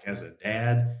that, like, as a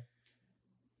dad,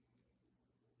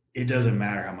 it doesn't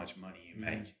matter how much money you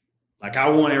make. Like, I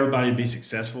want everybody to be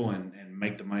successful and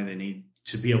make the money they need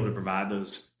to be able to provide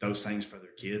those things for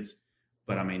their kids.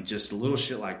 But I mean, just a little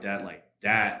shit like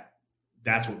that,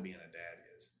 that's what being a dad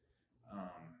is.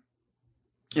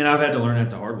 And I've had to learn that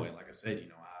the hard way. Like I said, you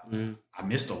know, I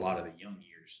missed a lot of the young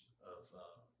years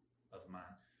of mine.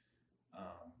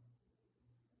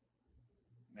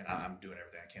 And I'm doing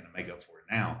everything I can to make up for it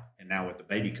now. And now with the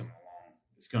baby coming along,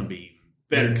 it's going to be even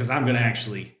better because I'm going to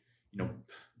actually,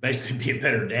 basically be a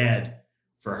better dad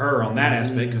for her on that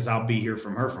aspect because I'll be here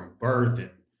from her from birth and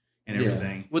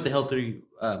everything. With the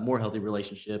more healthy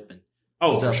relationship and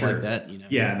stuff for sure. like that.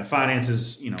 Yeah, and the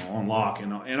finances, on lock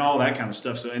and all that kind of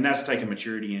stuff. So, and that's taking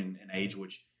maturity and age,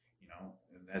 which,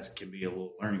 that can be a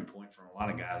little learning point for a lot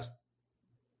of guys.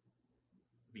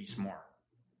 Be smart.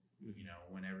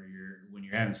 When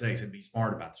you're having sex, and be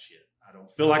smart about the shit. I don't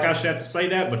feel like I should have to say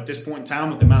that, but at this point in time,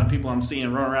 with the amount of people I'm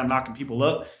seeing running around knocking people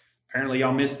up, apparently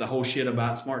y'all missed the whole shit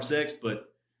about smart sex. But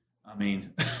I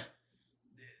mean,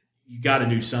 you got to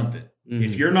do something. Mm-hmm.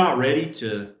 If you're not ready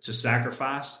to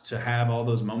sacrifice to have all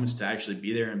those moments to actually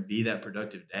be there and be that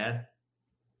productive dad,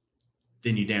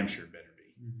 then you damn sure better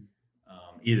be. Mm-hmm.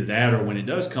 Either that or when it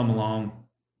does come along,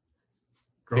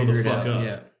 grow the fuck up.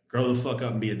 Yeah. Grow the fuck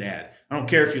up and be a dad. I don't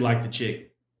care if you like the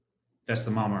chick. That's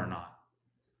the mama or not.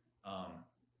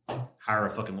 Hire a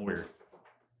fucking lawyer.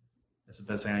 That's the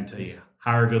best thing I can tell you.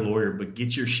 Hire a good lawyer, but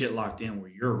get your shit locked in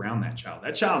where you're around that child.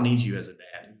 That child needs you as a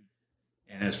dad.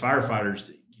 And as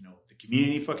firefighters, the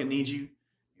community fucking needs you.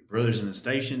 Your brothers in the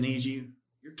station needs you.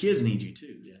 Your kids need you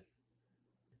too. Yeah.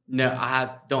 No, I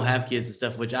don't have kids and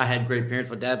stuff, which I had great parents.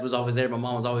 My dad was always there. My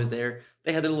mom was always there.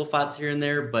 They had their little fights here and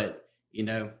there, but,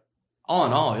 all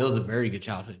in all, it was a very good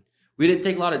childhood. We didn't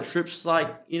take a lot of trips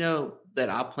that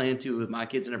I plan to with my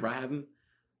kids whenever I have them.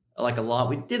 Like a lot.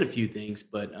 We did a few things,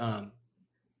 but,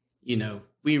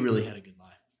 we really had a good life.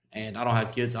 And I don't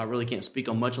have kids, so I really can't speak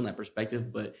on much on that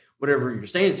perspective, but whatever you're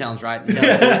saying sounds right. So,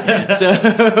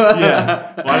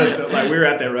 yeah. Well, we were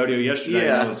at that rodeo yesterday.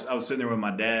 Yeah. And I was sitting there with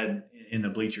my dad in the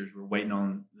bleachers. We were waiting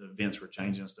on the events were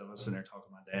changing and stuff. I was sitting there talking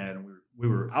to my dad,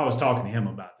 and I was talking to him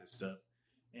about this stuff.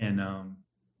 And,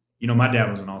 my dad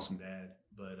was an awesome dad,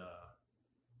 but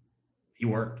he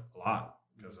worked a lot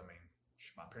because,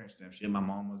 my parents didn't have shit. My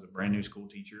mom was a brand new school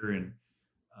teacher, and,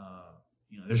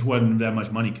 there wasn't that much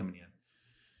money coming in.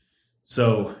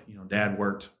 So, dad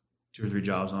worked 2 or 3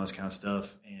 jobs and all this kind of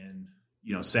stuff. And,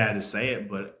 sad to say it,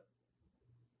 but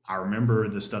I remember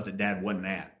the stuff that dad wasn't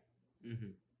at.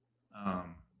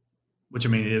 Mm-hmm. Which,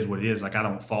 it is what it is. Like, I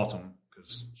don't fault him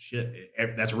because shit,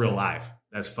 that's real life.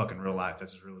 That's fucking real life.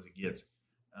 That's as real as it gets.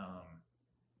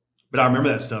 But I remember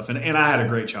that stuff. And I had a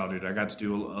great childhood. I got to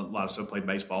do a lot of stuff, play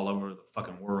baseball all over the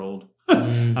fucking world.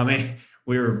 Mm-hmm.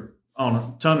 We were on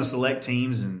a ton of select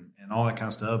teams and all that kind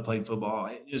of stuff, played football,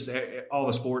 just all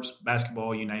the sports,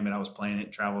 basketball, you name it. I was playing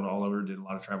it, traveled all over, did a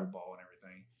lot of travel ball and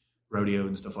everything, rodeo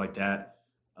and stuff like that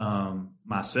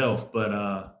myself. But,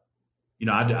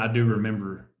 I do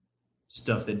remember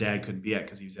stuff that dad couldn't be at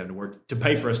because he was having to work to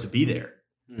pay for us to be there.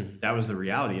 Mm-hmm. That was the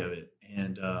reality of it.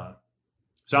 And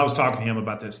so I was talking to him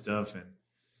about this stuff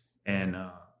and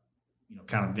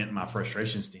kind of venting my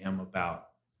frustrations to him about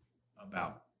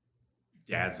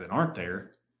dads that aren't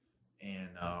there. And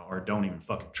or don't even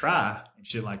fucking try and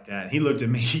shit like that. And he looked at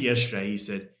me yesterday. He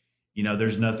said,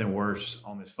 there's nothing worse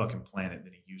on this fucking planet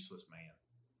than a useless man.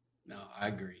 No, I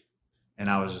agree. And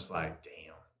I was just like,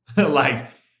 damn.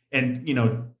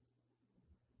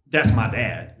 That's my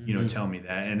dad, mm-hmm. Telling me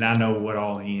that. And I know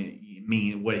what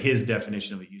his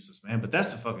definition of a useless man, but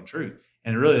that's the fucking truth.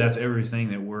 And really that's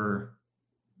everything that we're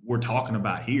talking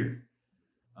about here.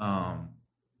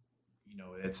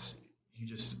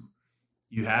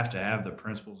 You have to have the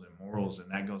principles and morals,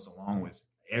 and that goes along with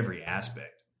every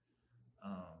aspect.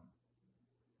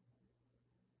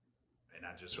 And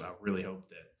I really hope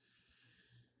that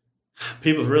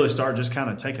people really start just kind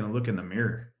of taking a look in the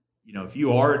mirror. If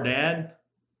you are a dad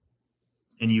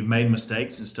and you've made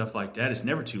mistakes and stuff like that, it's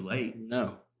never too late.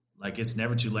 No. Like, it's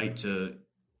never too late to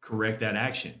correct that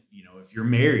action. If you're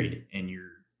married and your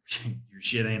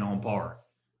shit ain't on par,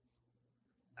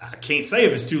 I can't say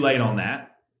if it's too late on that.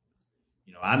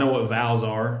 I know what vows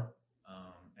are,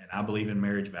 and I believe in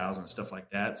marriage vows and stuff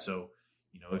like that. So,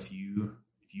 if you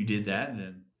did that,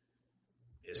 then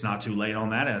it's not too late on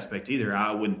that aspect either.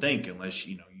 I wouldn't think, unless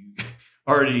you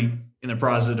already in the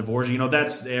process of divorce.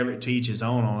 That's to each his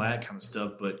own, all that kind of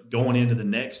stuff. But going into the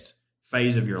next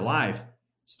phase of your life,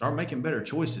 start making better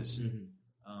choices. Mm-hmm.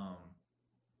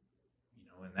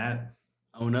 And that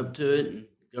own up to it and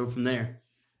go from there.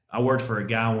 I worked for a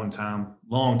guy one time,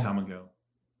 long time ago.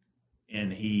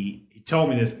 And he told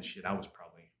me this and shit. I was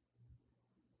probably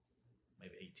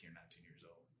maybe 18 or 19 years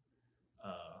old.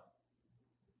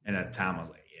 And at the time I was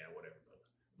like, yeah, whatever.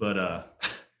 But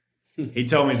he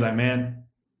told me, he's like, man,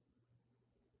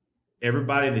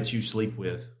 everybody that you sleep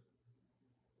with,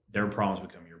 their problems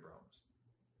become your problems.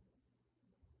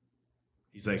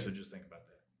 He's like, so just think about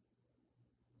that.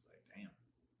 It's like, damn.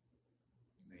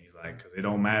 And he's like, because it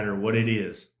don't matter what it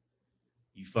is.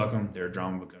 You fuck them, their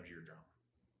drama becomes your drama.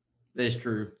 That's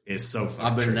true. It's so fucking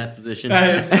I've been true. in that position.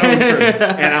 It's so true.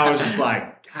 And I was just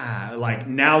like, God, like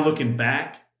now looking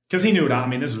back, because he knew it. I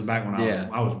mean, this was back when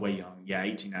I was way young. Yeah,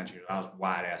 18, 19 years. I was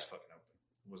wide ass fucking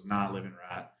open. Was not living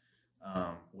right.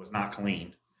 Was not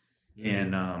clean.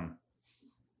 And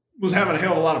was having a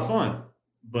hell of a lot of fun.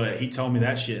 But he told me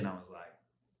that shit, and I was like,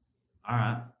 all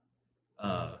right.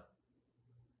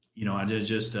 I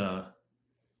just I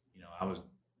was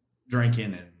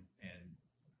drinking and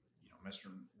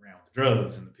messing around with the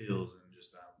drugs and the pills and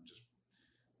just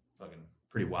fucking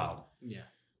pretty wild. Yeah.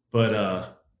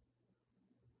 But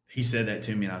he said that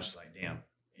to me, and I was just like, damn.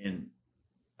 And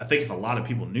I think if a lot of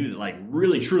people knew that, like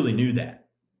really truly knew that,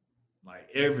 like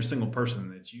every single person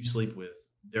that you sleep with,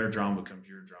 their drama becomes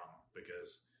your drama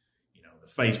because, the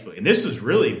Facebook. And this was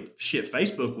really shit.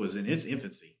 Facebook was in its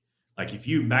infancy. Like if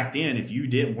you weren't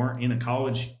in a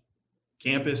college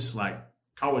campus, like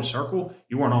college circle,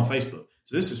 you weren't on Facebook.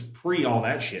 So this is pre all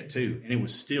that shit too. And it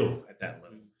was still at that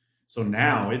level. So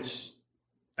now it's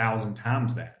 1,000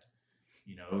 times that.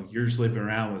 You're sleeping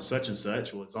around with such and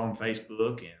such. Well, it's on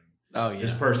Facebook and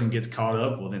this person gets caught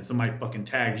up. Well, then somebody fucking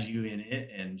tags you in it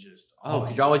and just...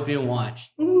 because you're always being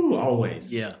watched. Ooh,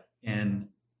 always. Yeah. And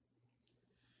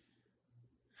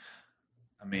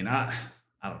I mean, I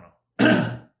don't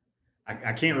know.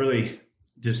 I can't really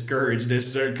discourage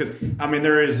this because, I mean,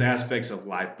 there is aspects of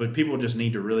life, but people just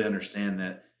need to really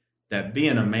understand that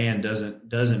being a man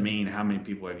doesn't mean how many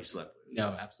people have you slept with.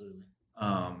 No, absolutely.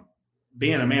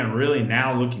 Being a man, really,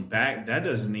 now looking back, that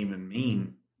doesn't even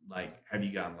mean, like, have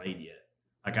you gotten laid yet?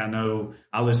 Like, I know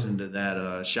I listened to that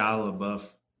Shia LaBeouf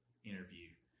interview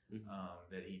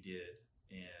that he did,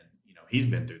 and, he's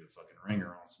been through the fucking ringer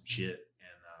on some shit,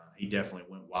 and he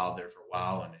definitely went wild there for a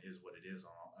while, and it is what it is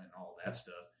and all that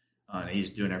stuff. And he's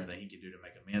doing everything he can do to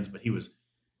make amends, but he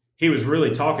was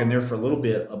really talking there for a little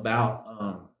bit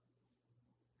about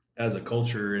as a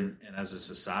culture and as a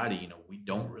society, we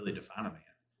don't really define a man.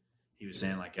 He was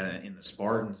saying like in the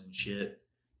Spartans and shit,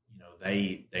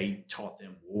 they taught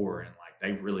them war and like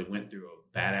they really went through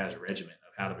a badass regiment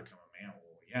of how to become a man.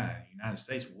 Well, yeah, in the United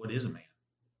States, what is a man?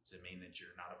 Does it mean that you're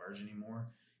not a virgin anymore?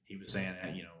 He was saying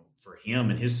that, for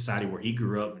him in his society where he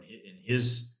grew up in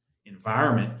his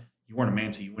environment, you weren't a man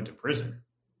until you went to prison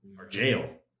or jail,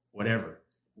 whatever.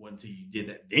 Until you did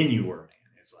that, then you were a man.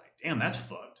 It's like, damn, that's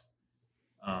fucked.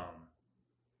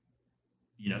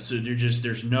 So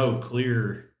there's no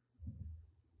clear.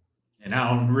 And I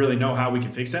don't really know how we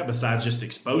can fix that besides just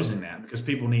exposing that because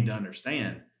people need to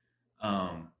understand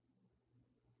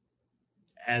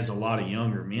as a lot of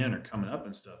younger men are coming up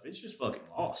and stuff, it's just fucking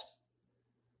lost.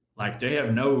 Like they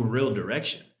have no real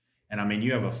direction. And I mean,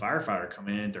 you have a firefighter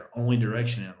coming in, their only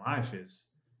direction in life is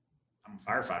I'm a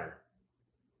firefighter.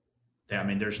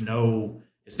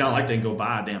 It's not like they can go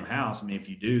buy a damn house. I mean, if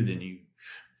you do, then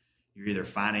you're either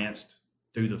financed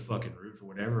through the fucking roof or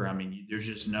whatever. I mean, there's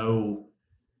just no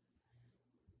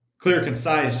clear,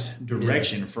 concise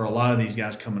direction for a lot of these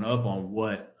guys coming up on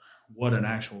what an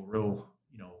actual real,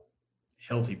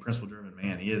 healthy, principle-driven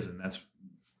man is. And that's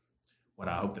what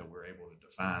I hope that we're able to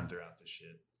define throughout this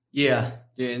shit. Yeah.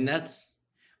 And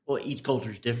each culture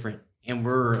is different. And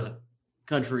we're a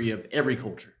country of every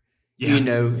culture,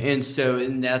 and so,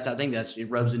 I think it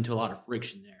rubs into a lot of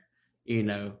friction there,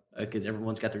 because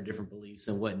everyone's got their different beliefs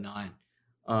and whatnot.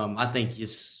 I think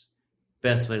it's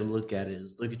best way to look at it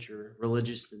is look at your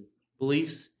religious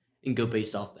beliefs and go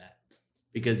based off that.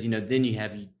 Because, then you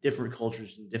have different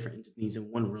cultures and different entities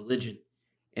in one religion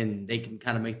and they can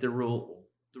kind of make their rule.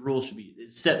 The rule should be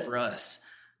set for us.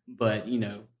 But,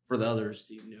 for the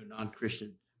others,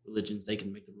 non-Christian religions, they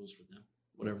can make the rules for them,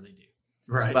 whatever they do.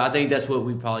 Right. But I think that's what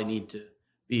we probably need to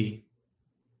be,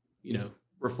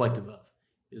 reflective of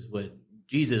is what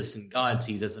Jesus and God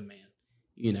sees as a man,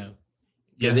 Yeah.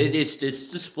 It's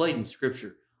displayed in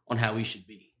Scripture on how we should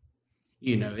be.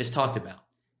 It's talked about.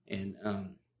 And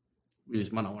we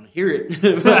just might not want to hear it.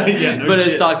 but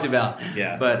it's talked about.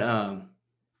 Yeah. But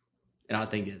and I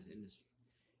think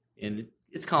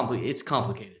it's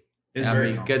complicated. It's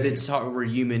very complicated. Because it's hard, we're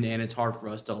human and it's hard for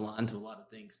us to align to a lot of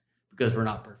things because we're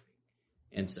not perfect.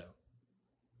 And so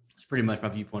that's pretty much my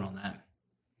viewpoint on that.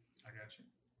 I got you.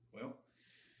 Well,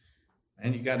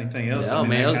 man, you got anything else? Yeah,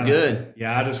 man, that was good.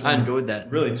 Yeah, I enjoyed that.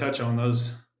 Really touch on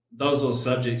those little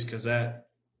subjects because that,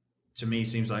 to me,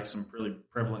 seems like some really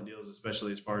prevalent deals,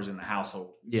 especially as far as in the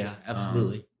household. Yeah,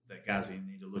 absolutely. That guys either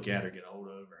need to look at or get a hold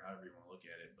of or however you want to look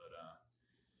at it. But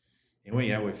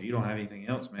anyway, if you don't have anything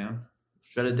else, man.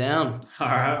 Shut it down. All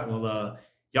right. Well,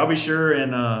 y'all be sure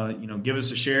and give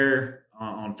us a share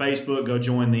on Facebook. Go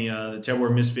join the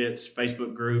Tailboard Misfits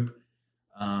Facebook group.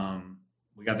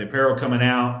 We got the apparel coming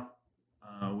out.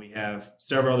 We have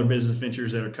several other business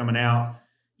ventures that are coming out.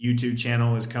 YouTube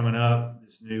channel is coming up.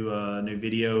 This new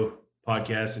video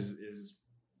podcast is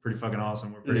pretty fucking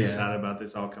awesome. We're pretty excited about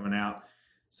this all coming out.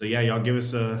 So yeah, y'all give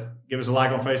us a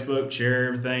like on Facebook, share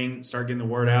everything, start getting the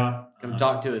word out. Come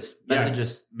talk to us,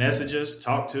 message us,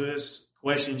 talk to us,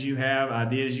 questions you have,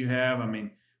 ideas you have. I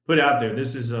mean, put it out there.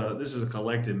 This is a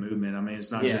collective movement. I mean,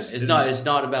 it's not just it's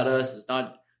not about us. It's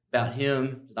not about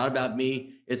him. It's not about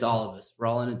me. It's all of us. We're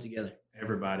all in it together.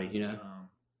 Everybody,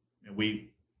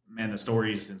 and the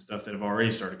stories and stuff that have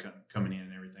already started coming in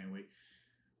and everything. We've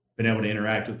been able to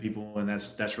interact with people, and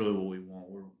that's really what we want.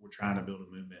 We're trying to build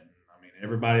a movement. I mean,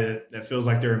 everybody that feels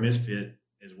like they're a misfit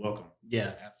is welcome.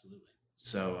 Yeah, absolutely.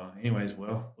 So, anyways,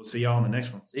 we'll see y'all on the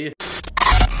next one. See you.